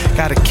man's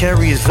gotta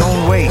carry his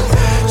own weight.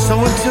 So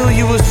until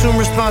you assume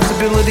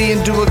responsibility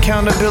and do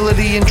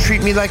accountability and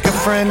treat me like a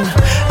friend,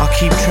 I'll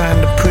keep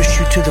trying to push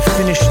you to the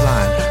finish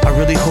line. I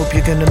really hope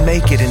you're gonna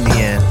make it in the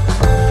end.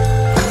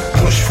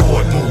 Push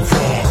forward, move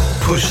on,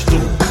 push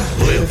through,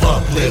 live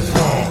up, live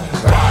long,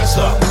 rise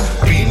up,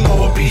 be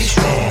more, be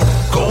strong,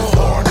 go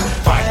hard,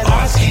 fight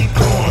odds, keep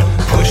going,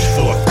 push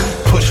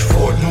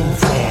forward,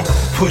 move on,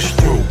 push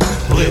through,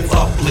 live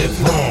up, live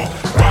long,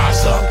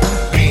 rise up,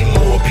 be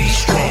more, be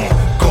strong,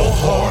 go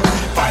hard,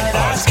 fight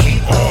odds,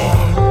 keep on.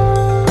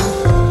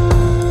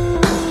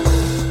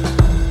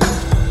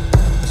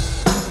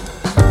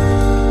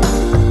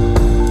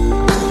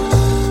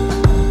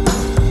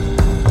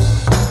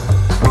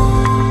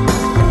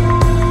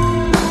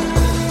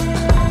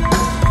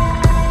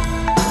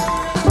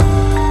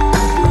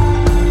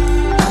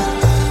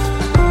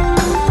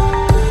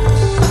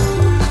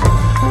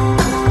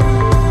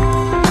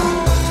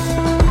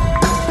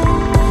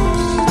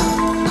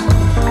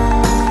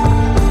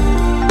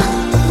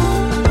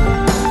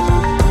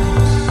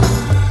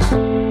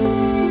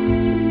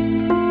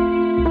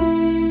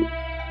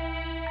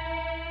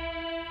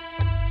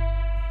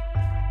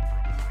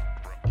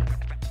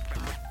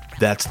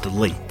 That's the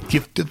late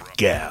Gift of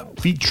Gab,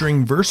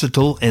 featuring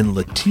Versatile and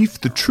Latif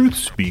the Truth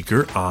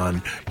Speaker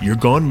on You're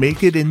Gonna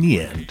Make It in the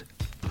End.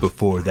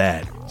 Before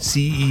that,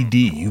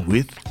 CED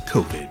with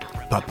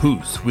COVID,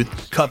 Papoose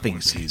with Cuffing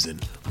Season,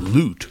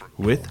 Loot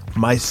with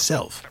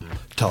Myself,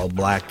 Tall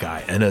Black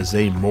Guy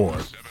Ozay Moore,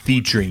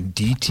 featuring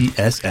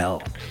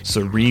DTSL,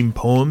 Serene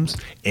Poems,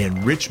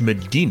 and Rich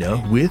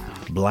Medina with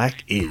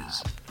Black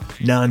Is,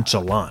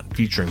 Nonchalant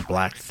featuring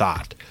Black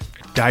Thought,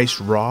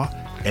 Dice Raw,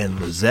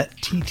 and Lizette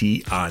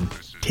TT on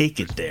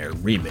Take It There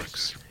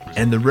remix,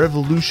 and the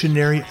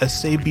revolutionary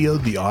Asabio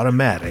the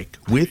Automatic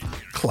with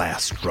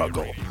Class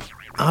Struggle.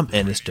 I'm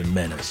Ennis the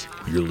Menace.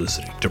 You're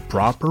listening to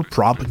Proper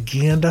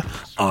Propaganda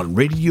on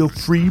Radio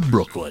Free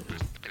Brooklyn.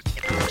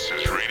 This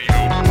is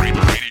Radio Free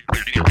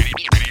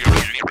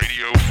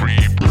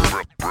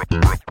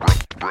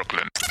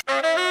Brooklyn.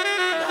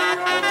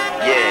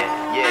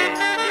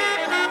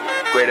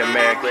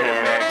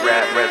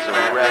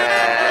 resurrect.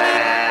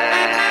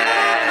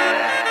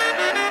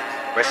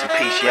 Rest in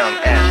peace, young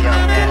F.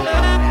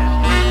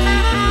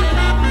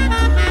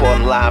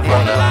 Reporting live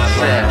on the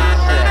set.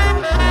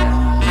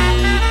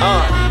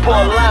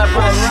 Reporting live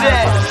on the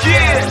set.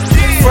 Yeah.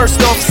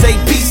 First off, say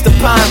peace to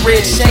Pine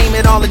Ridge. Shame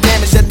at all the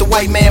damage that the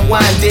white man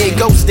wine did.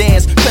 Ghost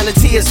dance,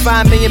 penalties,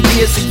 5 million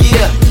beers a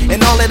year,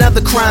 and all that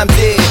other crime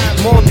did.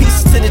 More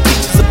pieces to the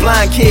teachers of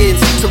blind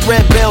kids, to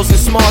red bells in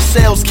small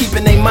cells,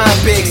 keeping their mind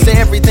big. Say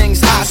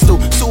everything's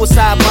hostile,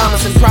 suicide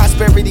bombers and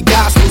prosperity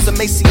gospels,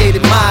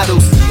 emaciated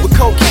models with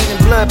cocaine and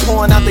blood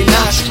pouring out their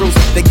nostrils.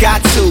 They got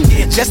to,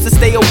 just to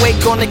stay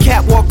awake on the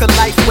catwalk of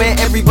life where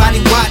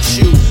everybody watch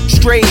you.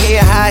 Straight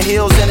hair, high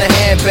heels, and a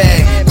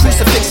handbag.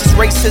 Crucifixes,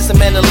 racism,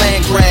 and a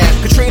land grab.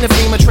 Katrina,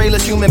 FEMA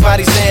trailers, human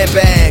body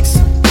sandbags.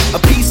 A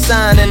peace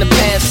sign and a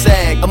pants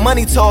sag. A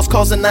money toss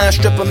calls a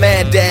 9-stripper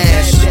mad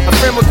dash. A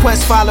friend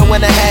request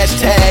following a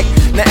hashtag.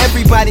 Now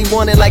everybody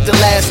wanted like the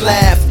last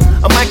laugh.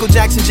 A Michael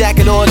Jackson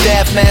jacket or a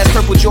Daft mask.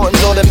 Purple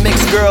Jordans or the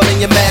mixed girl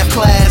in your math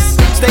class.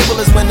 Stable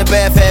is when the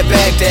Bath had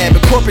Baghdad,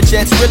 but corporate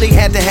jets really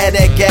had to have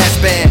that gas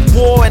band.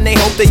 War and they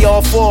hope they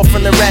all fall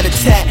from the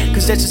rat-a-tat,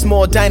 cause that's just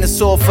more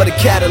dinosaur for the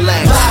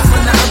Cadillacs. Live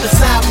from the other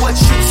side, what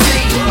you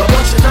see, a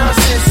bunch of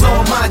nonsense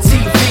on my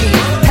TV.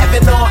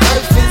 Heaven on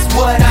earth is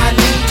what I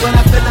need when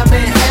I feel I'm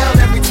in hell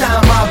every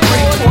time I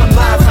breathe. One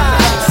live from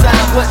the other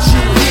side, what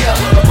you hear,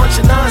 a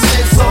bunch of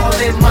nonsense all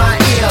in my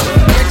ear.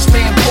 Rich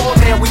man, poor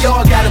man, we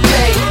all gotta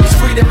pay. It's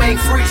free to make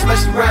free,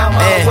 especially around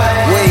my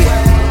way.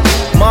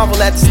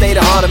 Marvel at the state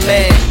of heart of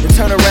man, then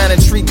turn around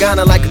and treat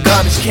Ghana like a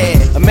garbage can.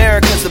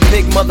 America's a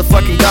big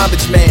motherfucking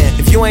garbage man.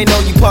 If you ain't know,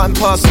 you part and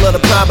parcel of the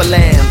proper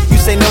land. You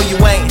say no you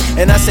ain't,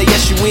 and I say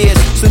yes you is.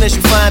 Soon as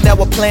you find out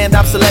what planned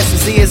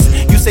obsolescence is,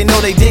 you say no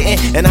they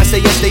didn't, and I say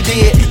yes they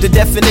did. The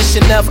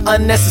definition of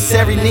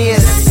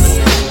unnecessariness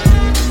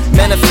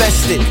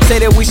manifested.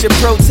 Say that we should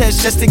protest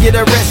just to get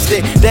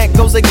arrested. That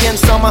goes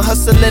against all my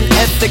hustling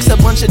ethics. A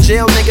bunch of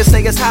jail niggas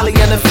say it's highly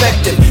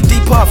ineffective.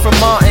 Depart from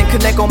Martin,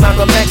 connect on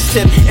Malcolm X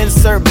tip.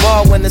 Insert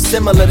ball when it's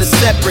similar to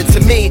separate. To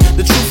me,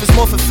 the truth is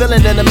more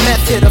fulfilling than a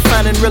method of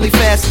finding really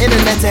fast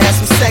internet to have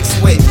some sex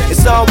with.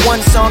 It's all one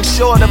song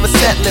short of a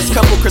set list.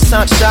 Couple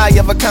croissants shy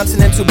of a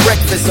continental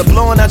breakfast. Or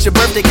blowing out your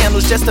birthday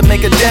candles just to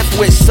make a death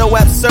wish. So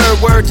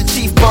absurd, word to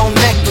Chief Bone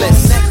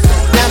Necklace.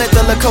 Down at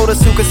the Lakota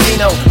Sioux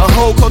Casino, a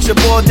whole culture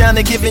boiled down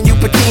to giving you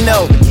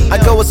Pekino.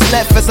 I go as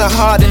left as a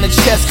heart in the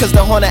chest, cause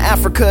the Horn of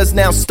Africa is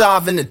now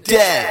starving to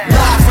death.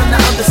 Live from the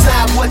other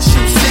side, what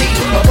you see,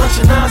 a bunch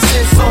of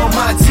nonsense on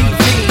my TV.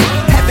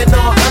 Heaven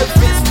on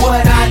earth is what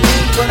I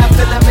need when I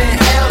feel I'm in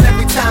hell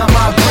every time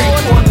I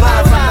breathe. One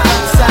live from the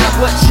other side,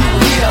 what you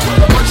hear,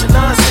 a bunch of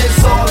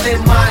nonsense all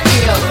in my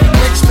ear.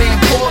 Rich man,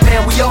 poor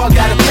man, we all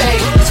gotta pay.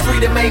 It's free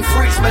to make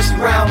free,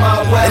 especially around my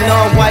way. In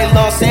all white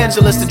Los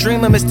Angeles, the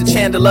dreamer Mr.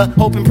 Chandler.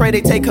 Hope and pray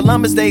they take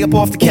Columbus Day up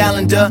off the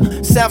calendar.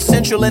 South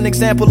Central, an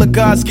example of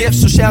God's gift.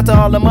 So shout to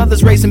all the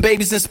mothers raising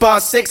babies in Spar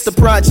 6. The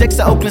projects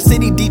of Oakland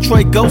City,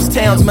 Detroit, ghost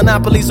towns.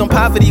 Monopolies on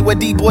poverty where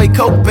D-boy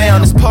coke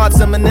bound. There's parts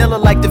of Manila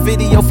like the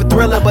video for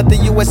Thriller, but the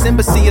U.S.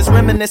 Embassy is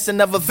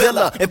reminiscent of a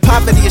villa. If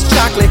poverty is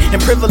chocolate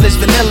and privilege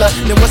vanilla,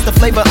 then what's the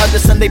flavor of the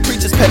Sunday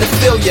preacher's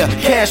pedophilia?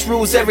 Cash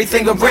rules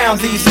everything around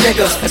these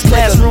niggas. There's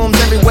classrooms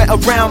everywhere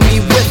around me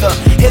with her.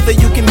 Hither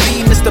you can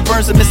be Mr.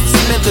 Burns and Mr.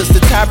 Smithers, the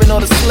tyrant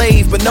or the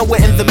slave, but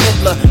nowhere in the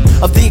middle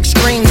of the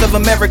extremes of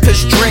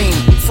America's dream.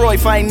 Freud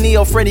fighting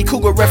Neo, Freddy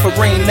Cougar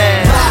referee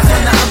now. Live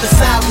on the other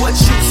side, what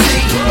you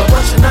see, a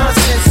bunch of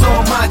nonsense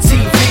on my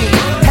TV.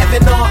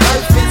 Heaven on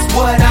earth is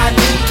what I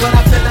need when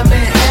I feel I'm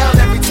in hell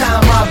every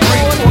time I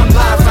breathe. One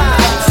live from the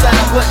other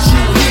side, what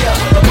you hear,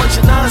 a bunch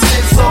of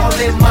nonsense all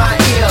in my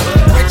ear.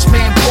 Rich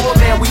man, poor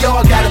man, we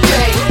all gotta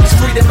pay. It's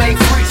free to make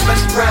free,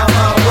 especially around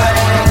my way.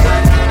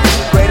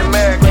 Great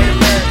America,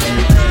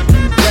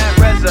 Grand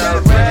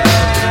Rezo.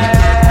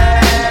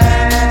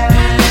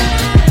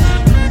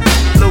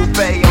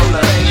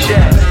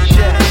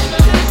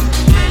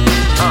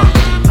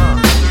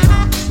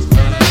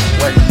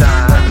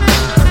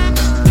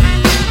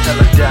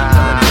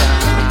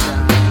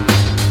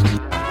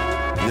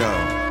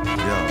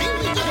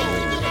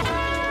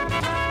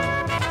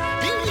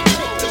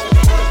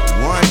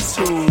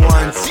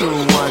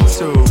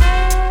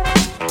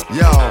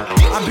 Yo,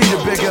 I be the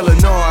big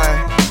Illinois,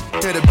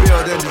 here to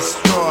build and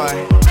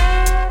destroy.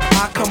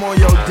 I come on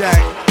your deck,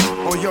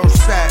 on your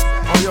set,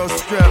 on your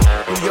strip,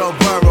 in your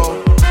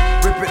borough,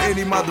 ripping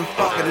any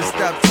motherfucker that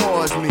step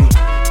towards me.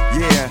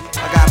 Yeah,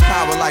 I got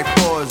power like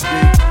Forsby.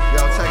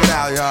 Yo, check it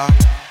out, y'all.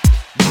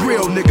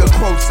 Real nigga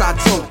quotes I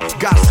tote.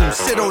 Got some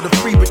shit on the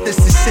free, but this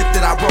is shit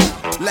that I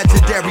wrote.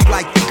 Legendary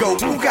like the GOAT.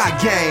 Who got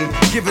game?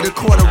 Give it a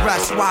quarter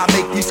rest while I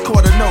make these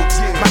quarter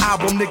notes. My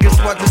album niggas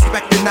was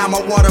respected, now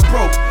my water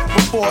broke.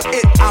 before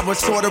it, I was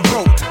sorta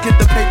broke. Get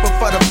the paper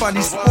for the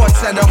funny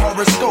sports and the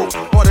horoscope,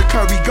 or the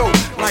curry goat,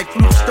 like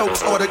Fluke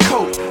Stokes or the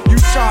coat. You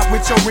sharp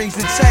with your rings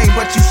and chain,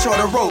 but you short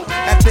a rope.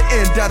 At the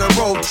end of the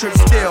road trip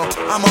still,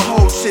 I'ma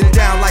hold shit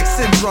down like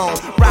Syndrome.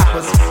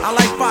 Rappers, I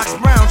like Fox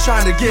Brown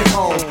trying to get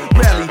home.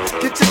 Rarely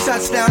get your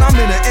touchdown, I'm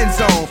in the end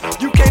zone.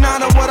 You can't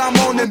honor what I'm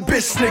on, then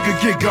bitch nigga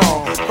get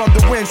gone. From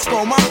the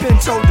windstorm, my pen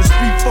told the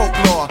street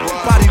folklore.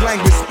 Body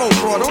language spoke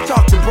raw, don't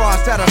talk to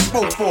bras that I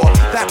spoke for,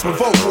 that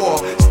provoke war.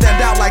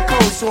 Stand out like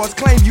cold sores,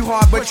 claim you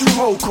hard but you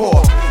hold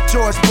core.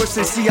 George Bush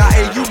and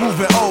CIA, you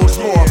moving old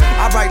war.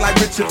 I write like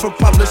Richard for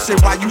publishing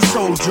while you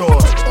sold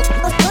yours.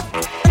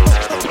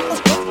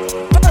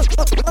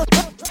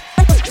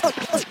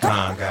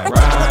 Time got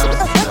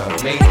rhymes,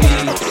 love make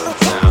beats,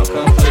 sound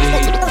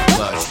complete,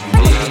 plus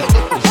unique,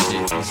 this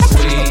shit be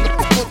sweet,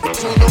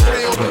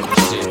 but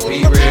this shit be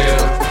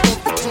real,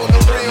 you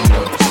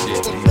know this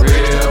shit be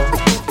real,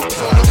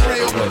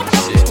 but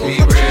this shit be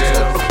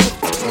real,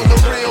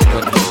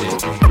 but this shit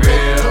be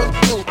real,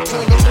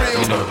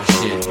 you know this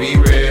shit be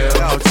real.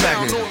 Yo, check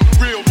it.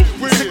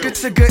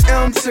 Sugar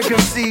M, Sugar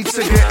C,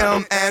 Sugar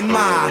M, and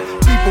my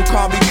people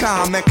call me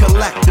calm and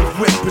collective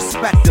with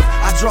perspective.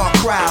 I draw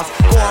crowds,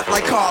 go off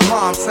like car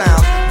alarm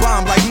sounds,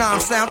 bomb like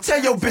non-sound.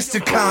 Tell your bitch to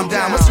calm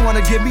down. Which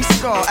wanna give me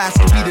skull,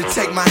 asking me to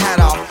take my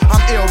hat off.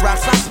 I'm ill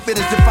raps, I spit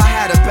as if I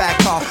had a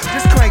back off.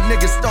 This crank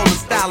nigga stole the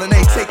style and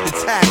they take the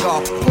tag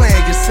off.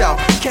 Playing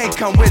yourself, can't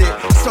come with it,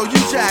 so you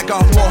jag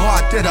off more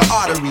hard than an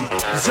artery.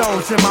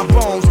 Zones in my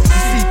bones,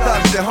 you see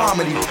thugs in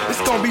harmony. It's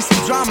gonna be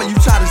some drama, you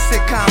try to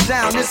sit calm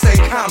down, this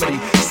ain't comedy.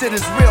 Shit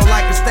is real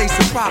like a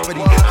station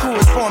property. Crew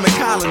is forming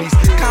colonies.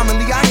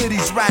 Commonly I hear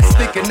these rats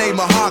thinking they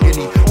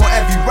mahogany. On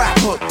every rap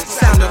hook,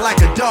 sounding like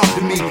a dog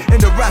to me. In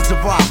the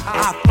reservoir,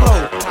 I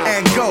flow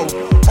and go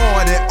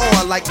on and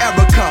on like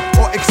Erica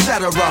or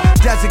etc.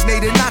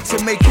 Designated not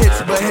to make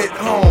hits but hit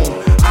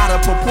home. Out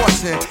of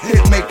proportion,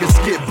 hit makers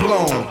get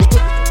blown.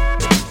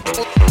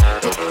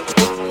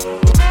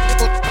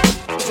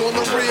 On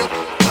the real.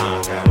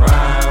 Time got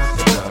rhymes,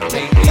 love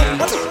make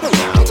beats,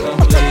 sound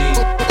complete,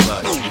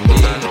 plus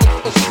unique,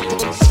 this shit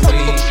be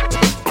sweet,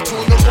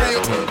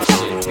 but this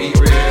shit be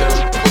real,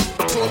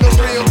 you know this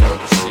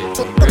shit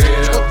be real,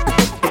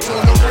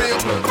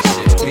 but this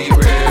shit be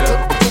real,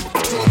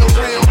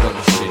 but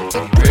this shit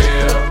be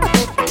real,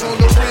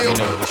 you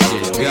know this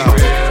shit be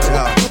real.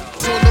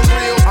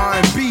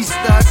 R&B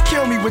stars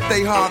kill me with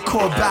they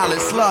hardcore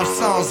ballads. Love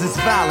songs is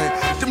valid.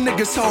 Them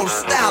niggas whole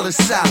style is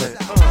salad.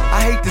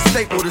 I hate to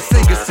staple the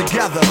singers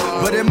together,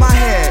 but in my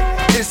head,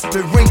 it's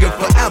been ringing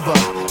forever.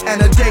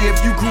 And a day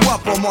if you grew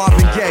up on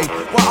Marvin Gaye,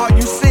 why all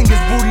you singers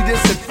booty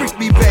this and freak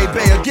me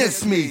baby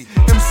against me?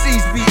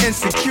 MCs be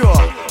insecure,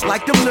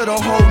 like them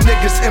little hoe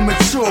niggas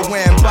immature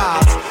wearing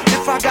bobs.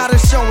 If I got a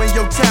show in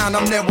your town,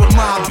 I'm there with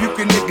my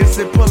buking niggas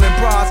and pulling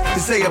bras,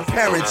 cause they a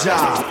parent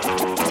job.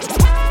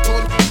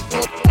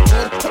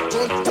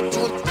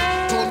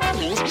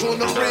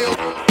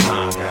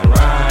 Time got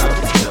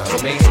rhymes,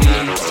 just make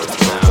beats,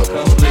 sound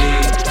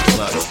complete,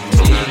 plus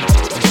unique,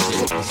 this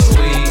shit be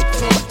sweet,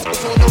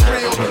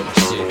 but this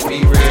shit be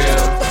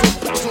real,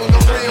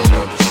 you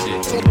know this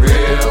shit be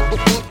real,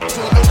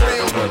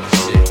 but this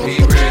shit be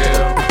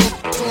real,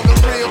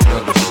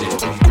 but this shit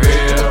be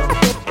real,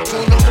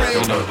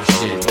 you know this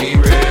shit be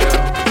real.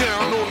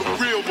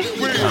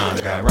 Time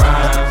got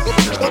rhymes,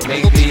 just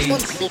make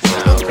beats,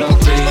 sound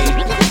complete,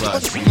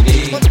 plus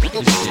unique,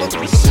 this shit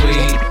be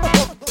sweet.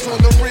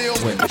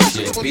 When the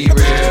shit be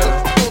real,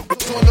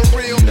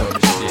 you know the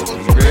shit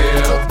be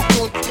real.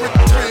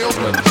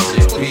 When the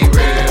shit be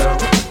real,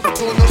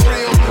 when the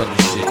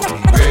shit be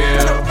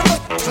real,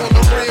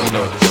 you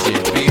know the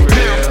shit be real.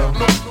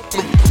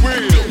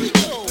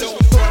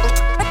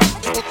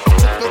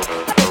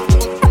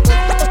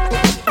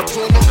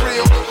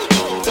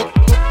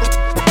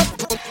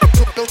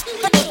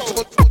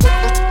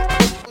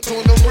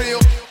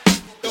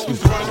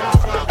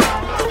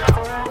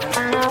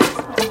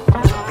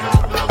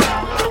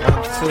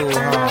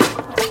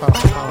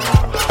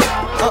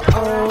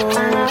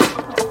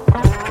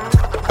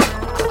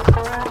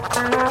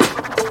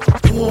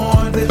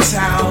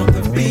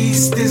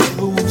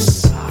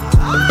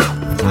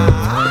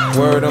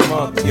 Word 'em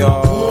up,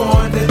 y'all.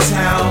 On the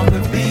town, the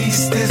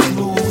beast is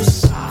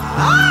loose.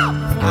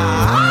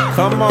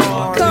 Come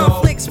on.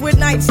 Conflicts with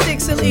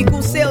nightsticks,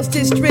 illegal sales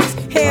districts,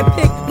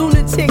 handpicked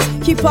lunatics,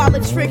 keep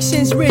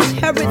politicians rich,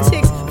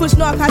 heretics, push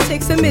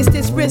narcotics and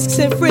mystics, risks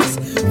and frisks.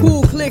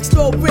 Cool clicks,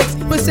 throw bricks,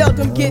 but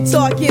seldom get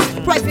targets.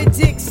 Private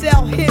dicks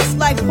sell hits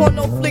like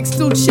porno flicks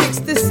through chicks.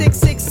 The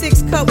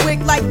 666 cut wick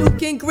like Luke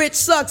Gingrich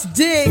sucks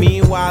dick.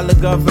 Meanwhile, the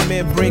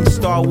government brings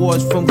Star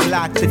Wars from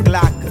Glock to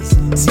Glockers.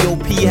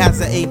 COP has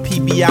an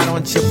APB out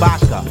on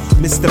Chewbacca.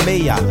 Mr.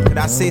 Mayor, could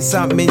I say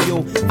something in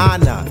your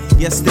honor?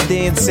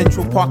 Yesterday in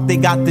Central Park, they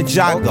got the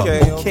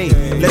jogger. Okay,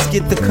 let's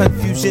get the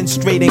confusion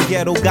straight in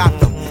ghetto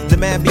Gotham. The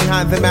man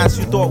behind the mask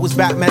you thought was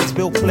Batman's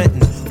Bill Clinton,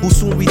 who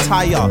soon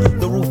retire.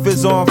 The roof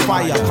is on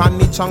fire.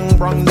 Connie Chung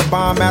brung the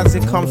bomb as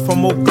it comes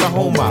from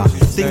Oklahoma.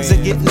 Things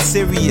are getting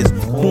serious.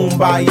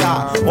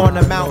 Kumbaya. On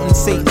the mountain,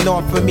 Satan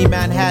offered me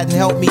Manhattan.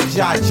 Help me,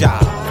 Jaja.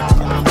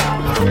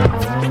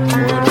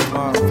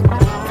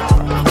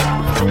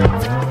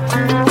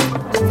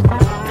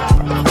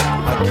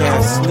 I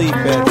can't sleep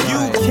at night.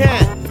 You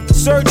can't.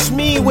 Search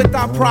me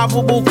without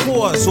probable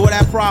cause or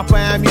that proper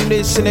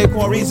ammunition they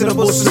call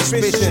reasonable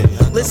suspicion.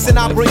 Listen,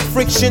 I bring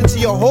friction to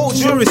your whole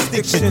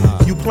jurisdiction.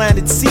 You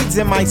planted seeds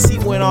in my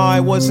seat when I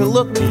wasn't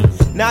looking.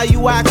 Now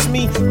you ask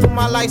me for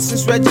my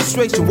license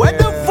registration. Where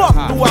the fuck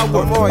do I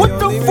work? What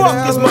the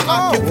fuck is my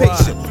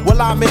occupation?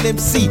 Well, I'm an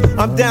MC.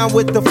 I'm down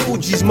with the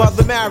Fugees.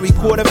 Mother Mary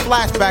caught a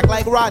flashback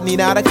like Rodney.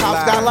 Now the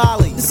cops got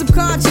lolly. The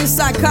subconscious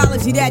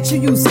psychology that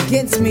you use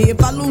against me.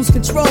 If I lose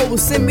control, will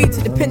send me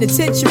to the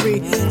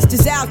penitentiary. It's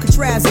just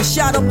Alcatraz and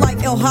shot up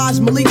like El Haj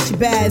Malik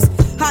Shabazz.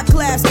 Hot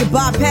class get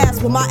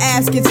bypassed when my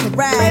ass gets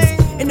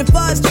harassed. And the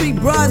fuzz treat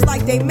bros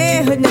like they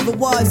manhood never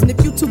was. And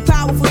if you too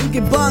powerful, you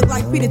get bugged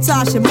like Peter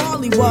Tosh and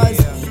Marley was.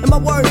 And my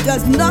word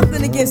does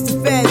nothing against the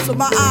feds, so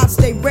my eyes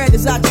stay red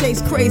as I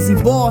chase crazy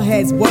ball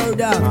heads.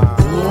 Word up.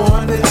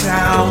 On the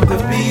town, the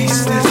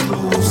beast is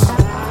loose.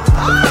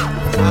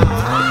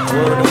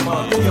 Word em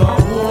up. You're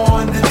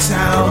on the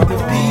town, the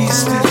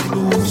beast is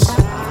loose.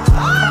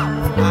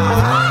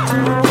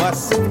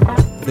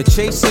 The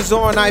chase is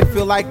on, I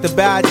feel like the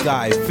bad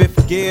guy.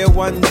 Fifth gear,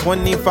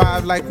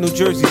 125 like New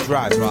Jersey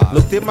Drive.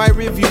 Looked in my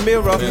rearview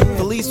mirror,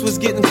 police was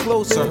getting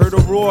closer. Heard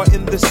a roar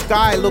in the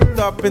sky, looked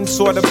up and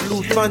saw the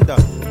blue thunder.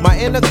 My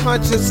inner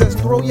conscience says,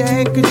 throw your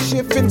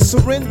handkerchief and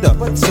surrender.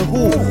 But to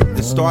who?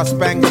 The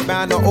Star-Spangled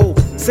Banner. Oh,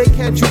 say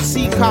can't you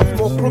see cops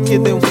more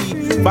crooked than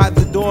we? By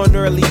the dawn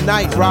early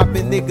night,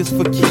 robbing niggas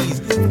for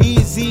keys.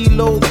 Easy,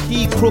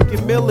 low-key,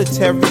 crooked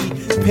military.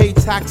 Pay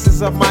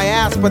taxes up my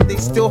ass, but they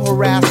still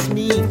harass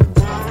me.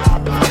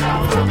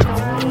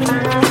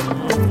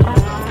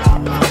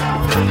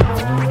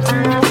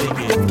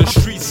 The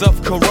streets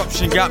of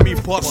corruption got me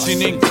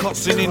busting and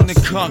cussing in the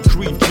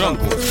concrete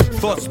jungle.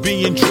 Thoughts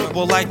being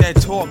dribbled like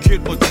that tall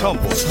kid would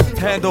tumble.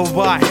 Handled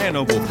by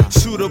Hannibal,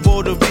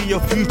 suitable to be a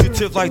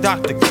fugitive like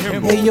Dr.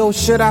 Kimball. Hey yo,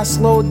 should I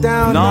slow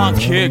down? Nah,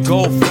 kid,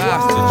 go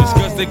faster. Just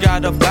cause they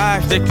got a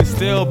badge, they can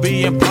still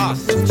be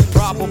imposters.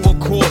 Probable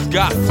cause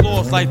got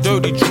flaws like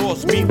dirty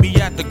drawers. Meet me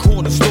at the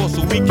corner store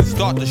so we can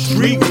start the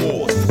street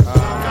wars.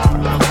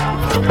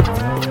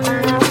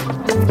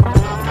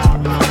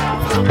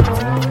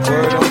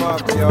 Word em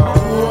up, y'all.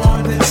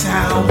 On the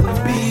town, the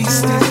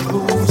beast is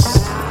loose.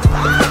 I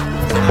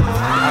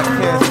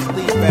can't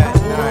sleep at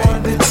night. On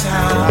the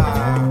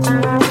town,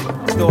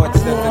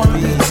 thoughts at the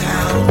beast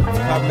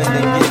coming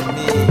to get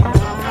me.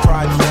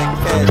 Project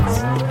heads,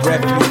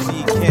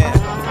 refugee camp.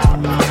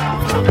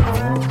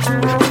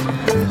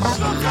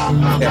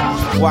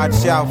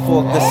 Watch out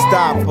for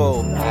Gestapo.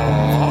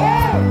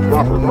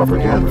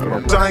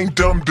 Dang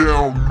dumb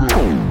down.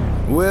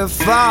 We're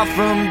far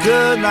from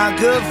good, not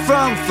good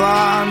from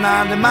far.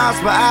 90 miles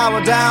per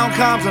hour down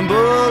Compton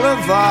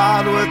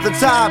Boulevard. With the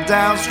top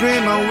down,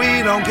 screaming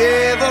we don't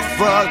give a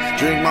fuck.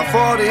 Drink my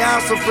 40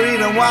 ounce of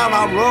freedom while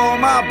I roll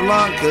my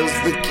blunt. Cause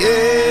the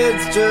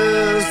kids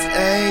just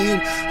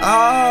ain't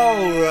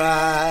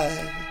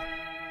alright.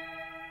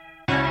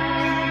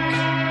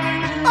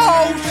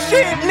 Oh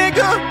shit,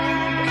 nigga!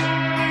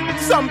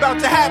 Something about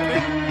to happen.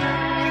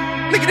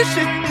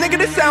 Nigga,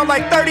 this sound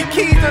like 30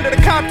 keys under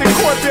the Compton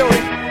Court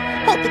building.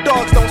 Hope the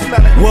dogs don't smell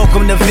it.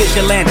 Welcome to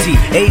Vigilante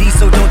 80,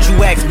 so don't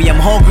you ask me.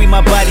 I'm hungry, my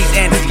body's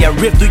antsy. I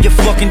rip through your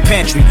fucking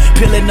pantry,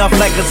 peeling off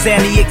like a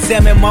Zanny.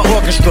 Examine my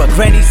orchestra.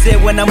 Granny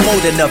said when I'm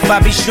old enough,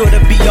 I'll be sure to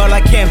be all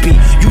I can be.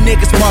 You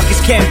niggas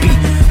Marcus can't be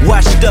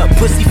washed up,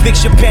 pussy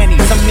fix your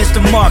panties. I'm Mr.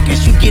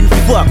 Marcus, you getting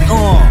fucked,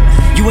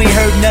 You ain't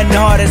heard nothing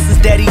harder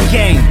since daddy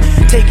came.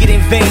 Take it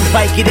in vain,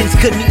 Vicodins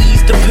couldn't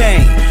ease the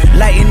pain.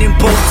 Lightning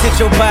bolts hit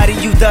your body,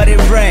 you thought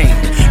it rained.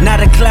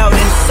 Not a cloud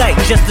in sight,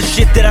 just the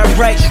shit that I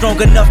write.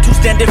 Strong enough to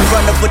stand in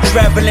front of a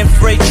traveling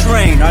freight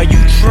train. Are you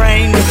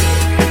trained?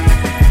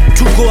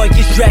 Too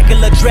gorgeous,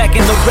 Dracula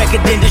dragging the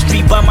record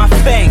industry by my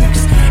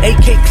fangs.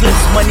 AK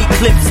clips, money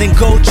clips, and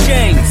gold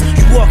chains.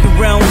 You walk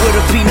around with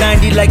a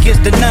P90 like it's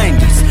the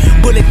 90s.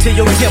 Bullet to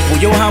your temple,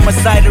 your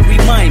homicide to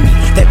remind me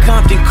that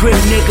Compton crib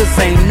niggas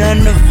ain't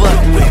none to fuck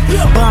with.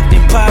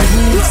 Bompton pop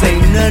moves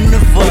ain't none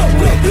to fuck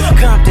with.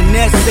 Compton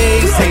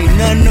essays ain't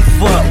none to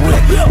fuck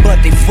with.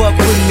 But they fuck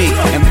with me,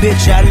 and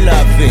bitch I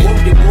love it.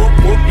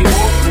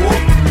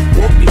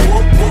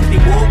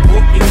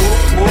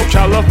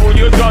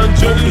 California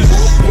dungeons.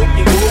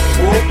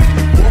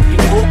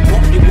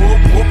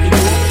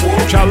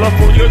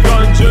 California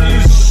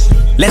dungeons.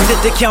 Let's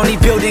hit the county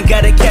building,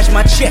 gotta cash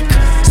my check.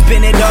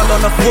 Spin it all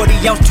on a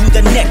 40 ounce to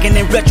the neck, and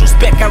in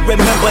retrospect, I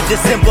remember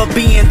December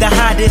being the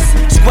hottest.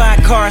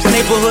 Squad cars,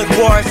 neighborhood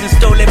wars, and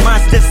stolen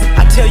monsters.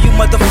 I tell you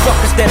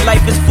motherfuckers that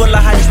life is full of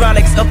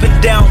hydraulics. Up and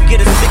down,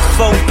 get a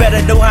 6-4,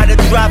 better know how to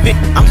drive it.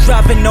 I'm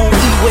driving on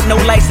E with no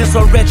license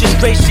or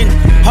registration.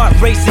 Heart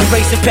racing,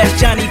 racing past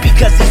Johnny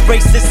because he's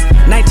racist.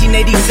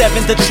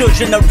 1987, the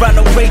children of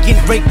Ronald Reagan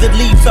break the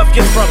leaves off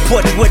your front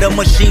porch with a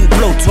machine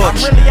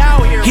blowtorch. I'm really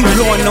out here, he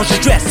blowing no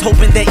stress,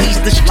 hoping that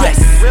ease the stress.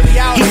 Really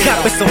out he here.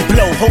 copping some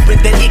blow, hoping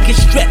that it can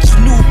stretch.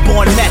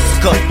 Newborn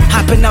massacre,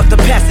 hopping out the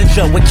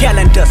passenger with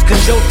calendars,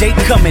 cause your day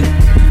coming.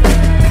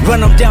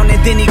 Run him down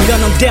and then he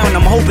gun him down.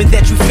 I'm hoping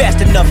that you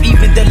fast enough.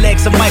 Even the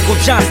legs of Michael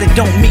Johnson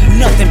don't mean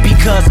nothing,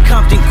 because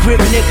Compton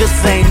crib niggas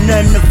ain't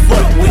nothing to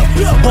fuck with.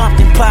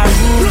 Bumpton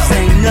Pyrus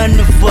ain't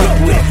nothing to fuck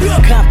with.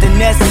 Compton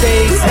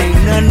essays ain't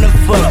nothing to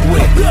fuck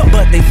with.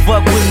 But they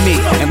fuck with me,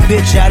 and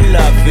bitch, I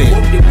love it.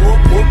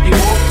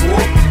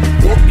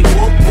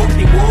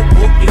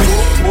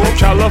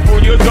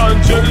 California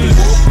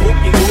dungeons.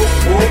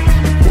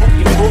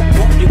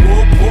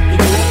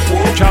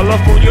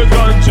 California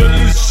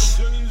dungeons.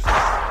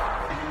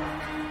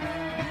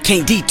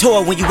 Can't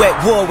detour when you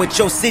at war with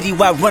your city.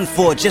 Why run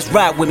for it? Just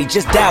ride with me,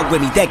 just die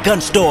with me. That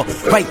gun store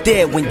right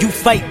there. When you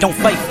fight, don't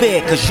fight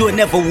fair, cause you'll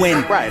never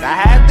win. Right, I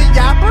had the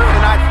yapper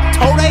and I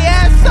tore they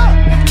ass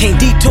up. Can't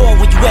detour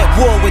when you at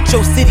war with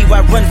your city.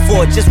 Why run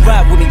for it? Just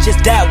ride with me,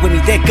 just die with me.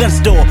 That gun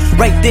store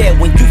right there.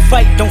 When you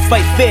fight, don't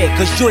fight fair,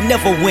 cause you'll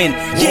never win.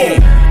 Yeah,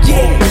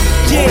 yeah,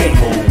 yeah.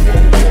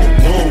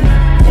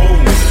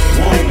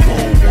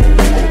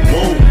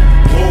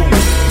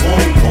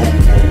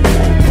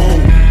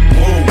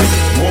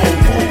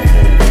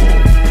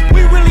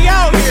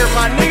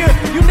 My nigga,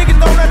 you niggas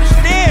don't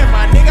understand,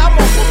 my nigga. I'm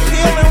on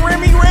Peel and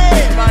Remy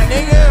Red, my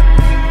nigga.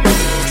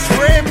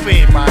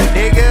 Trippin', my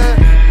nigga.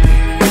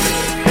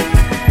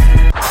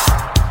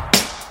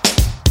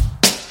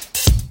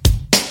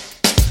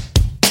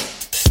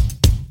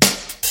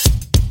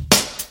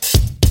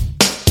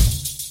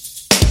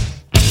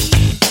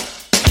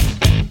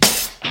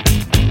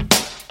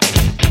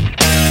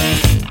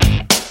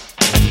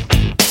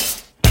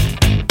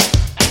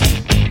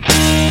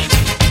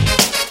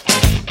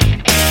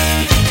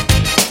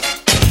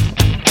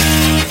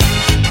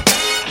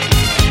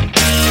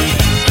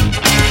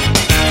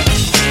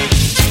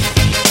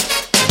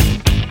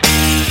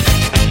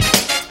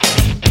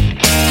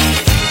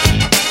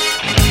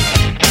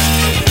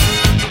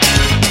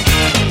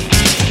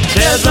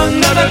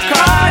 Another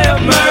cry of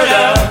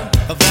murder.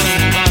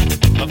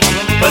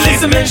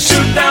 Policemen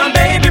shoot down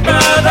baby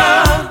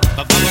brother.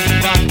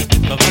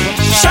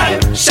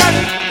 Shut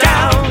it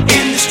down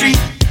in the street.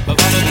 But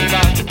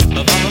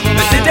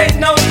did they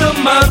know the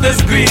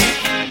mother's grief?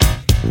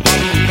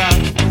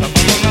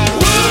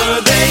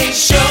 Were they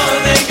sure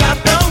they got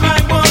the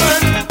right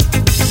one?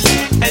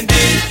 And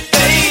did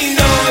they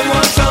know it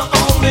was her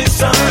only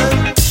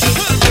son?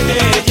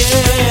 Yeah, yeah.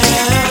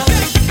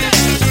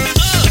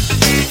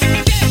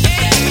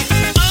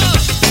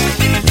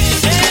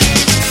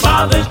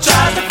 Father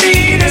tries to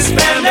feed his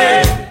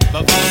family.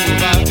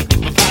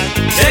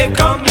 They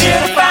come here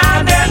to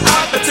find their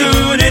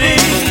opportunity.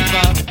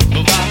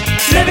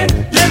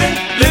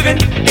 Living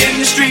in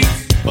the streets.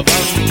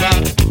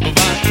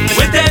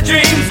 With their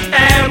dreams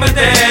and with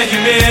their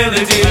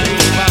humility.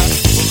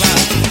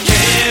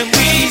 Can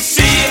we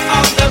see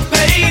all the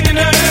pain and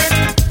hurt?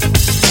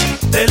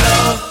 They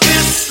love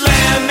this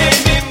land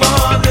maybe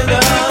more than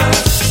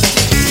us.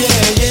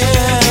 Yeah, yeah.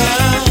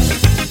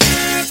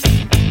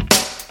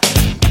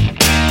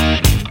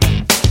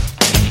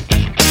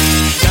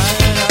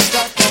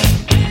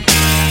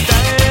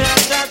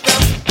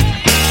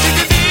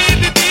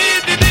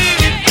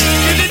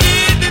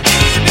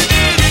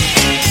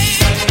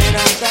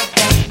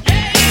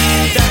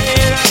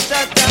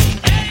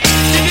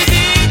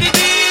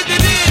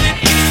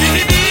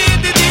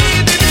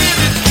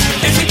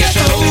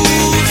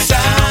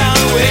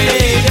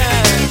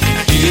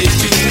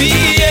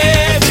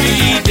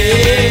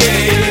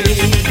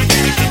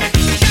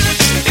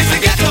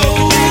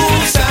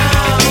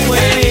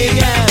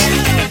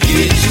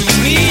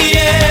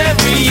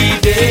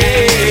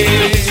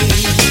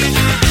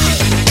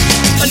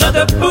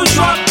 Another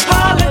bourgeois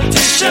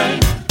politician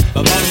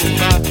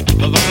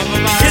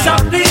is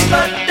our plea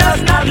but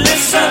does not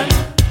listen.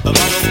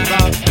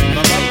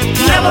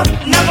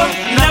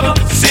 Never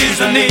sees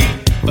the need.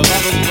 But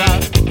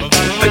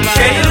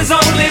caters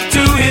only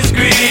to his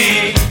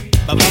greed.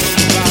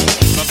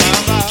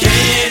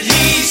 Can't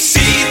he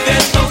see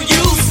there's no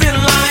use in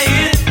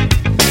lying?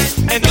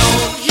 And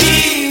don't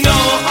he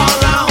know all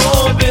our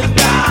hope is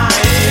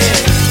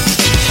dying?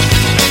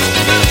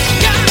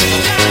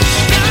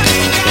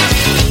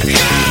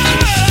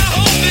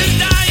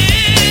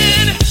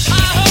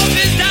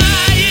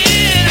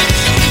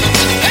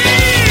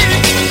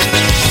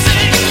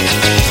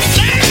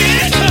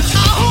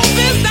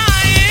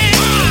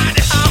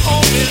 Our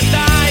hope is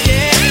dying.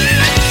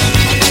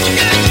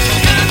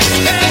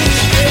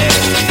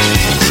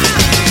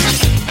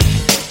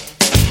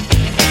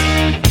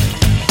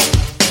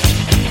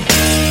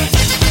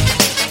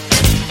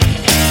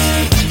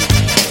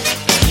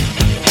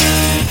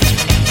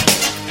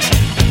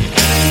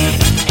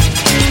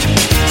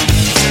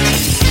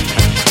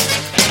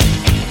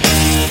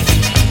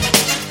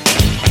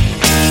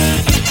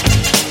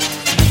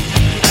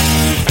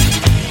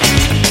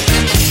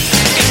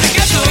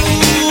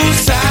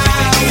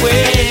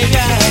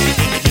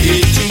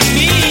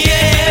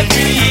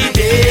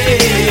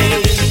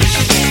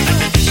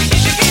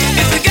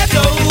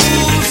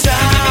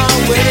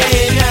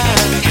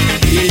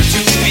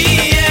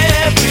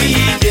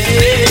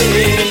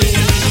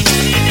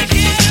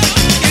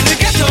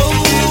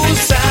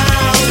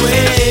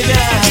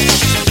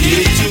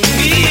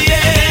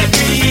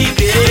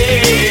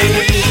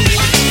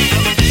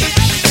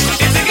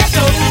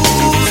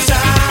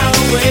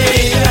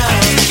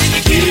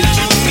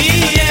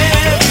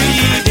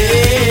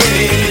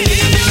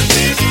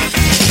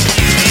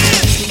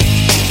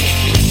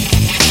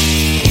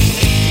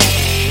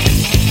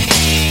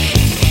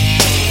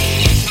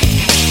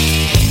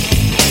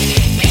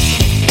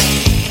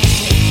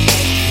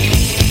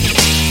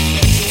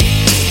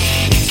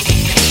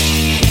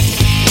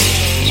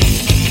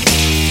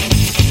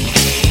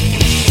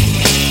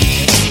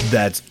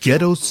 That's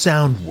Ghetto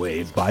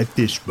Soundwave by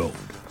Fishbone.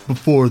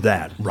 Before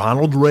that,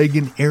 Ronald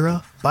Reagan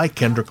Era by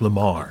Kendrick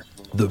Lamar.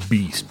 The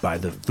Beast by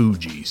the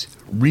Fugees.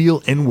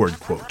 Real N-word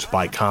quotes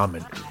by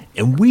Common.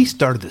 And we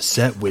started the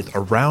set with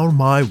Around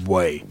My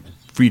Way,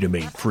 Freedom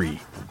Ain't Free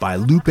by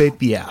Lupe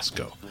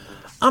Fiasco.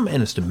 I'm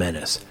Ennis the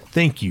Menace.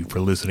 Thank you for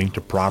listening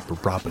to Proper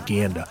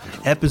Propaganda.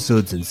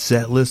 Episodes and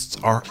set lists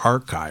are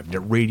archived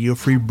at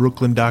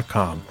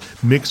radiofreebrooklyn.com,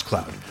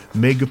 Mixcloud,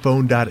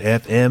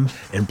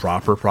 Megaphone.fm, and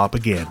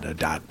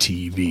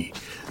properpropaganda.tv.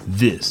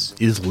 This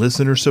is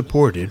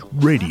listener-supported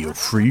Radio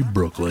Free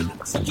Brooklyn.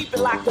 So keep it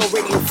locked on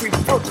Radio Free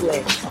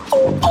Brooklyn.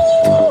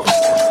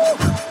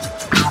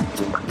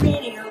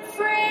 Radio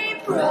Free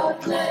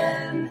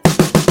Brooklyn.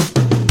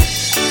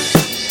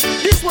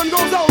 This one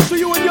goes out to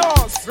you and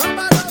yours.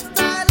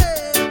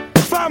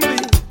 Family.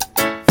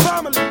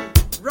 Party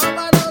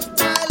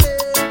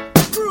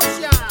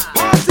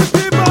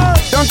people.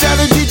 Don't tell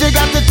the DJ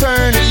got to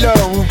turn it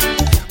low.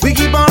 We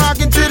keep on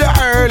rocking to the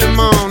early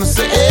morning.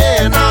 Say,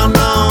 eh, no,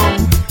 no.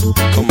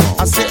 Come on.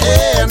 I say,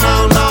 eh,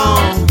 no,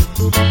 no.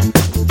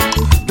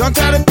 Don't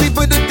tell the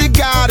people that they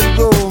gotta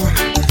go.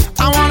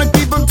 I wanna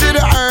keep them to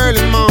the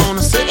early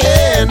morning. Say,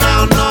 eh,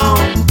 no, no.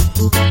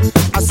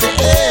 I say,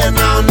 eh,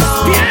 no,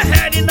 no.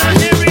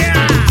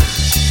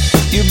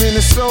 You've been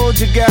a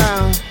soldier,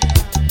 girl,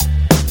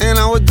 and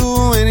I would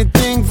do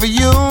anything for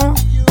you.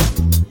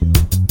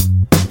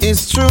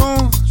 It's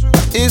true,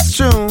 it's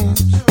true.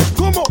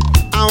 Come on.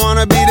 I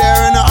wanna be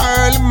there in the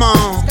early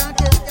morning.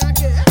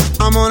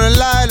 I'm gonna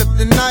light up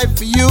the night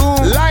for you.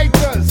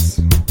 Lighters.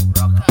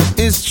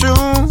 It's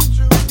true,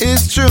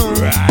 it's true.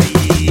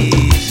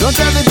 Don't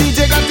tell the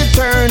DJ got to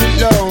turn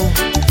it low.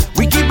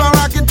 We keep on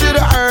rocking to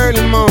the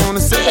early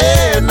morning. Say,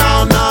 eh,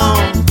 no,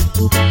 no.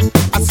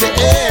 I say,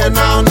 eh,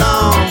 no,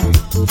 no.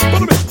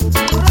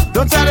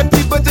 Don't tell the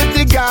people that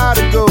they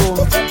gotta go.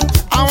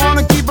 I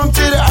wanna keep them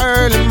to the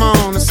early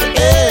morning. Say,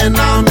 eh,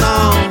 no,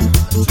 no.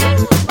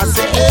 I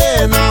say,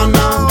 eh, no,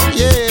 no.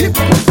 Yeah.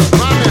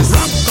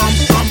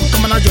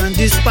 Come on, I join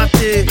this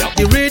party.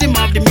 The rhythm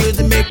of the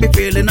music make me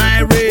feeling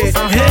irate.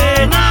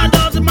 Hey, now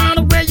doesn't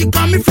matter where you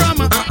coming from.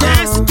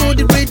 Dance to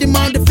the rhythm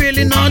on the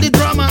feeling on the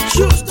drama.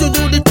 Choose to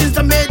do the things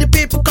that made the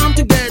people come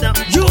together.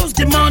 Use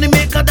the money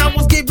maker that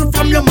was given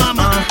from your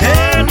mama.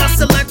 Hey, now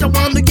select I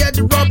want to get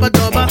the rubber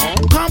dubber.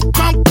 Come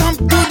to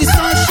the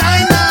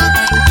sunshine now.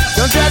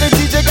 Don't tell the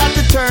DJ got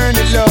to turn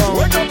it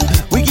low.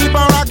 We keep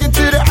on rocking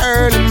to the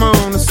early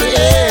morning. Say,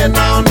 eh,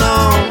 no,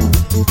 no.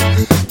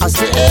 I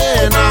say,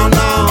 eh, no,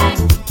 no.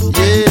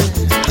 Yeah.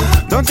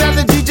 Don't tell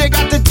the DJ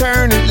got to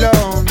turn it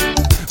low.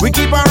 We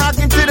keep on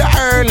rocking to the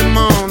early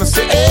morning.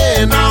 Say,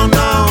 eh, no,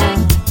 no.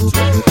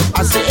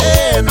 I say,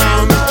 eh,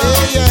 no, no.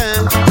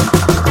 Yeah.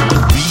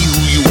 Be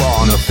who you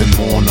are, nothing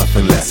more,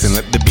 nothing less. And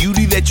let the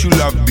beauty that you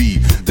love be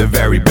the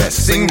very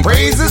best. Sing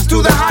praises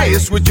to the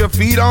highest with your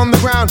feet on the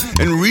ground,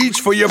 and reach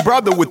for your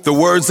brother with the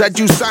words that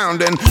you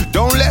sound. And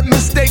don't let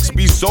mistakes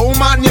be so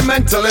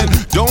monumental, and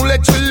don't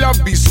let your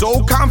love be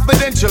so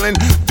confidential, and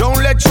don't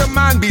let your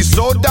mind be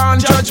so darn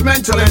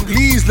judgmental, and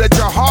please let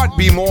your heart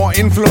be more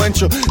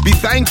influential. Be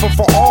thankful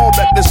for all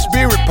that the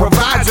Spirit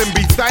provides, and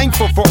be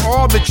thankful for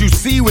all that you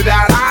see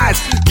without eyes.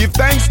 Give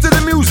thanks to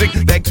the music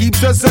that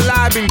keeps us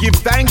alive, and give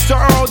thanks to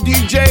all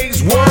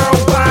DJs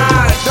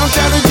worldwide. Don't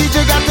tell the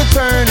DJ got to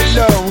turn it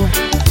low.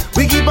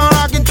 We keep on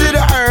rocking to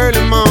the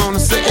early morning.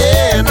 Say,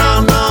 eh,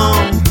 no,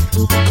 no.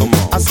 Come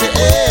on. I say,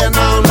 eh,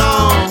 no,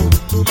 no.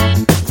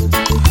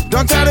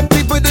 Don't tell the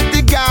people that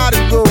they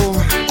gotta go.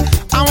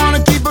 I wanna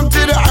keep them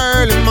to the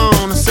early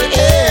morning. Say,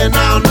 eh,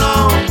 no,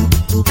 no.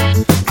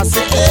 I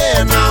say,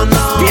 eh, no,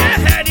 no.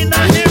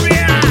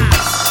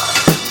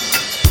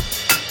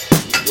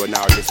 You're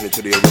now listening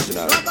to the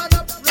original.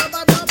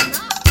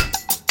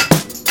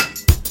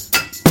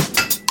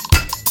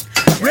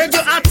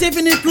 Radioactive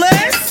in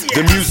place.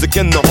 The music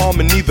and the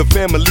harmony, the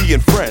family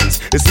and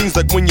friends. It seems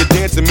like when you're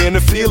dancing, man, the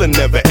feeling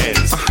never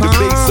ends. The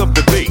bass of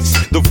the bass,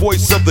 the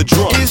voice of the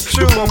drums,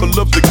 the bubble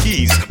of the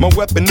keys. My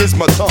weapon is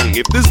my tongue.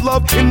 If there's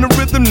love in the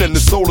rhythm, then the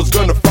soul is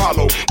gonna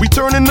follow. We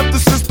turning up the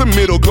system,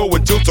 it'll go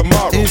until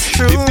tomorrow.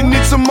 If you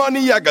need some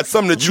money, I got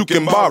some that you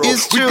can borrow. We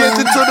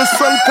dance until the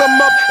sun come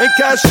up and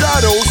cast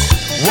shadows.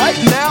 Right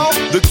now,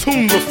 the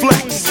tune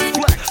reflects.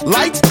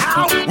 Lights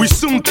out, we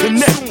soon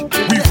connect.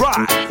 We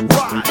ride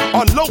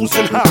on lows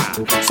and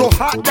high. So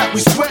hot that we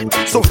sweat,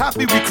 so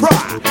happy we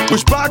cry.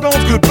 Wish bygones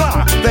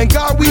goodbye, thank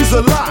God we's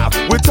alive.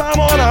 With time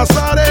on our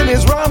side and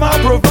his rhyme I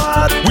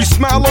provide. We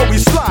smile or we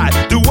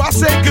slide, do I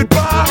say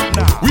goodbye?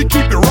 We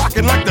keep it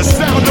rocking like the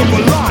sound of a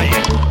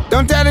lion.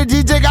 Don't tell the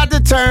DJ got to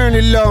turn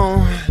it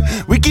low.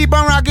 We keep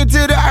on rocking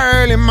to the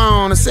early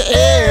morning. Say,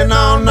 eh,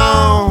 no,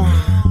 no.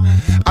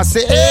 I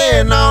say,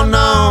 eh, no,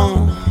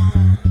 no.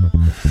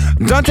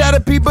 Don't tell the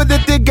people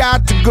that they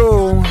got to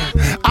go.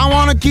 I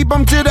wanna keep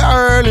them to the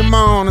early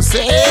morning.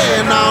 Say,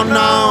 eh, no,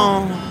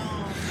 no.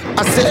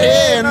 I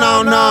say, eh,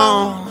 no,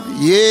 no.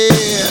 Yeah.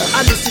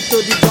 I listen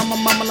to the drama,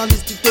 mama, I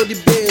listen to the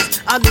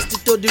bass. I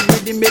listen to the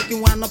rhythm, make you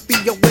wanna be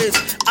your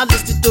waist. I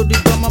listen to the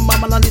drama,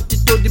 mama, I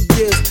listen to the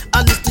bass.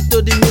 I listen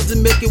to the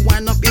music, make you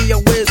wanna be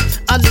your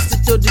waist. I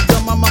listen to the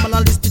drama, mama,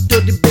 I listen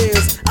to the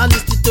bass. I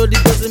listen to the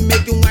bass and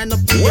make you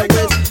wanna be your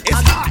waist.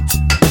 It's hot.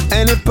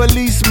 And if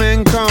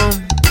policemen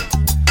come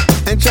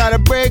and try to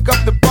break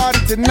up the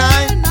party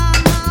tonight,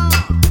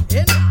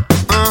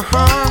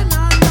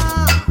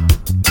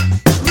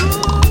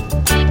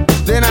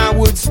 then I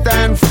would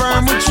stand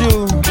firm with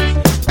you,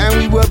 and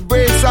we would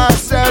brace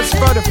ourselves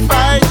for the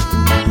fight.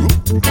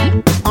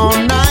 All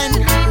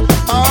night,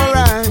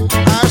 alright,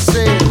 I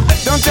say,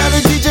 don't tell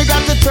the DJ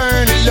got to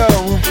turn it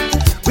low.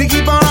 We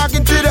keep on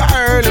rocking to the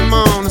early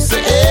morning. I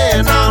say,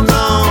 eh, no,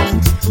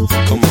 no.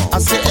 Come on. I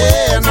say,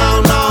 eh,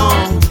 no,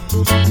 no.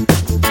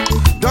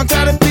 Don't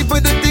tell the people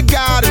that they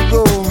gotta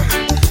go.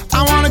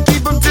 I wanna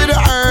keep them to the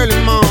early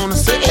morning. I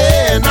say,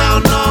 eh, no,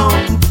 no.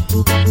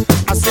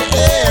 I say,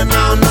 eh,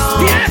 no,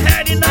 no. Yeah,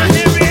 head in the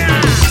area.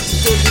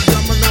 To the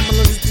drama, mama, I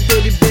listen to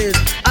the bass.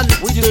 I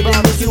listen to the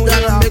music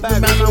that make me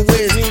man and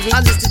waist. I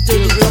listen to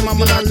the drama,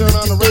 mama, I listen to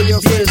the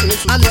bass.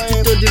 I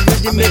listen to the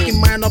rhythm,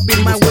 making mine up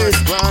in my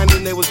waist.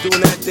 Grinding, they was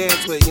doing that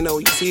dance, but you know,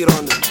 you see it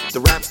on the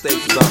rap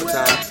stations all the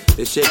time.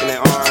 They're shaking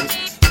their arms.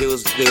 They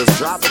was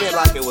dropping it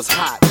like it was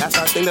hot. I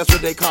think that's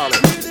what they call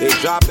it. They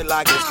drop it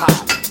like it's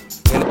hot.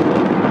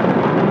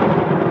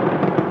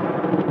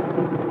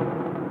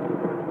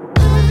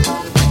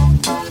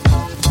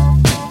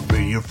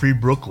 Radio Free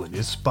Brooklyn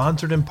is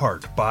sponsored in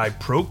part by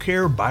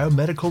ProCare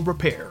Biomedical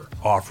Repair,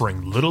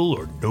 offering little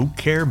or no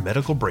care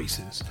medical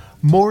braces.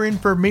 More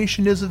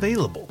information is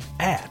available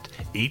at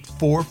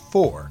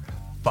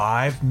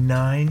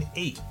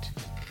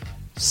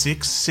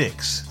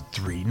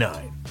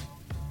 844-598-6639.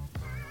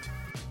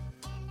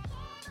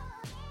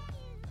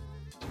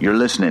 You're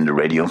listening to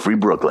Radio Free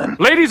Brooklyn.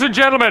 Ladies and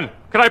gentlemen,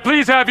 can I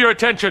please have your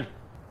attention?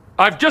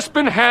 I've just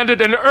been handed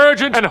an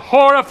urgent and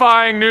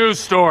horrifying news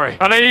story,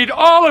 and I need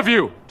all of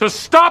you to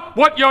stop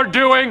what you're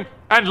doing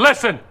and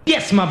listen.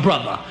 Yes, my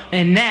brother.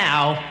 And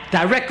now,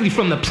 directly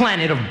from the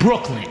planet of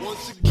Brooklyn.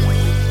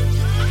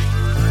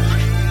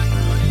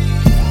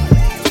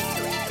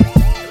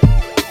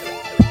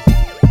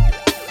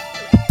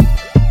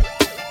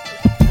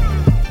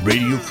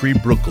 Radio Free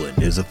Brooklyn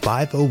is a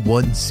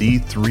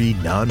 501c3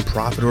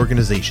 nonprofit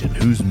organization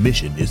whose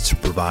mission is to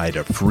provide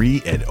a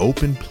free and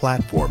open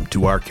platform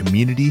to our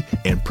community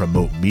and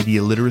promote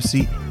media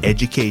literacy,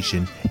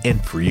 education,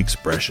 and free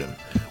expression.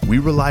 We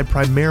rely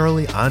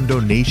primarily on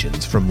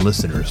donations from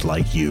listeners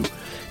like you.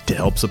 To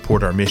help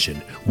support our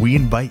mission, we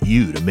invite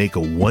you to make a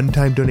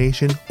one-time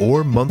donation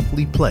or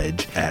monthly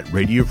pledge at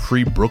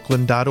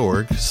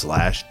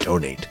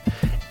radiofreebrooklyn.org/donate.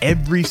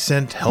 Every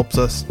cent helps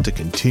us to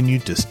continue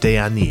to stay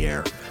on the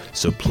air.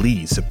 So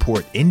please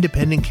support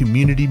independent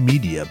community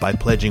media by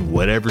pledging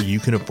whatever you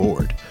can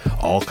afford.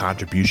 All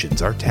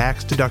contributions are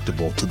tax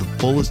deductible to the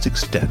fullest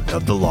extent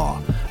of the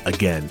law.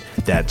 Again,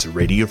 that's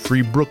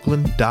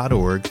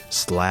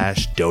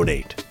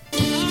radiofreebrooklyn.org/donate.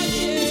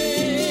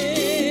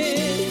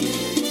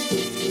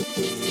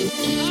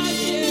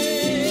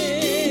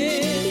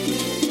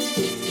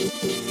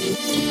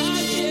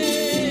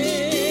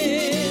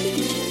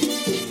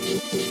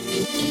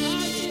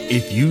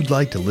 If you'd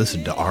like to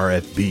listen to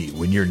RFB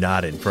when you're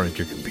not in front of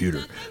your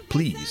computer,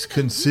 please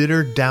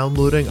consider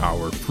downloading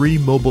our free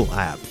mobile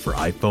app for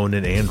iPhone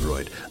and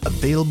Android,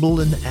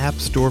 available in the App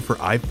Store for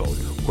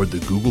iPhone or the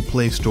Google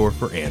Play Store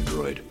for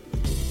Android.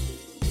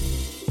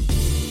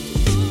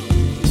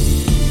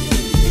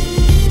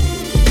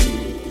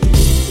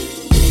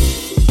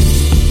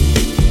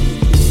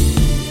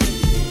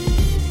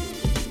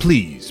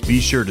 Please be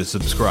sure to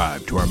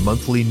subscribe to our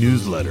monthly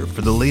newsletter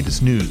for the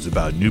latest news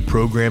about new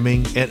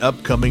programming and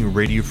upcoming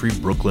Radio Free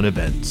Brooklyn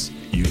events.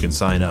 You can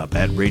sign up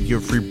at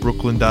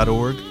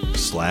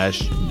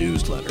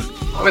radiofreebrooklyn.org/newsletter.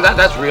 I mean,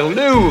 that's real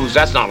news.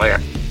 That's not like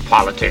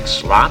politics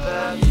slop.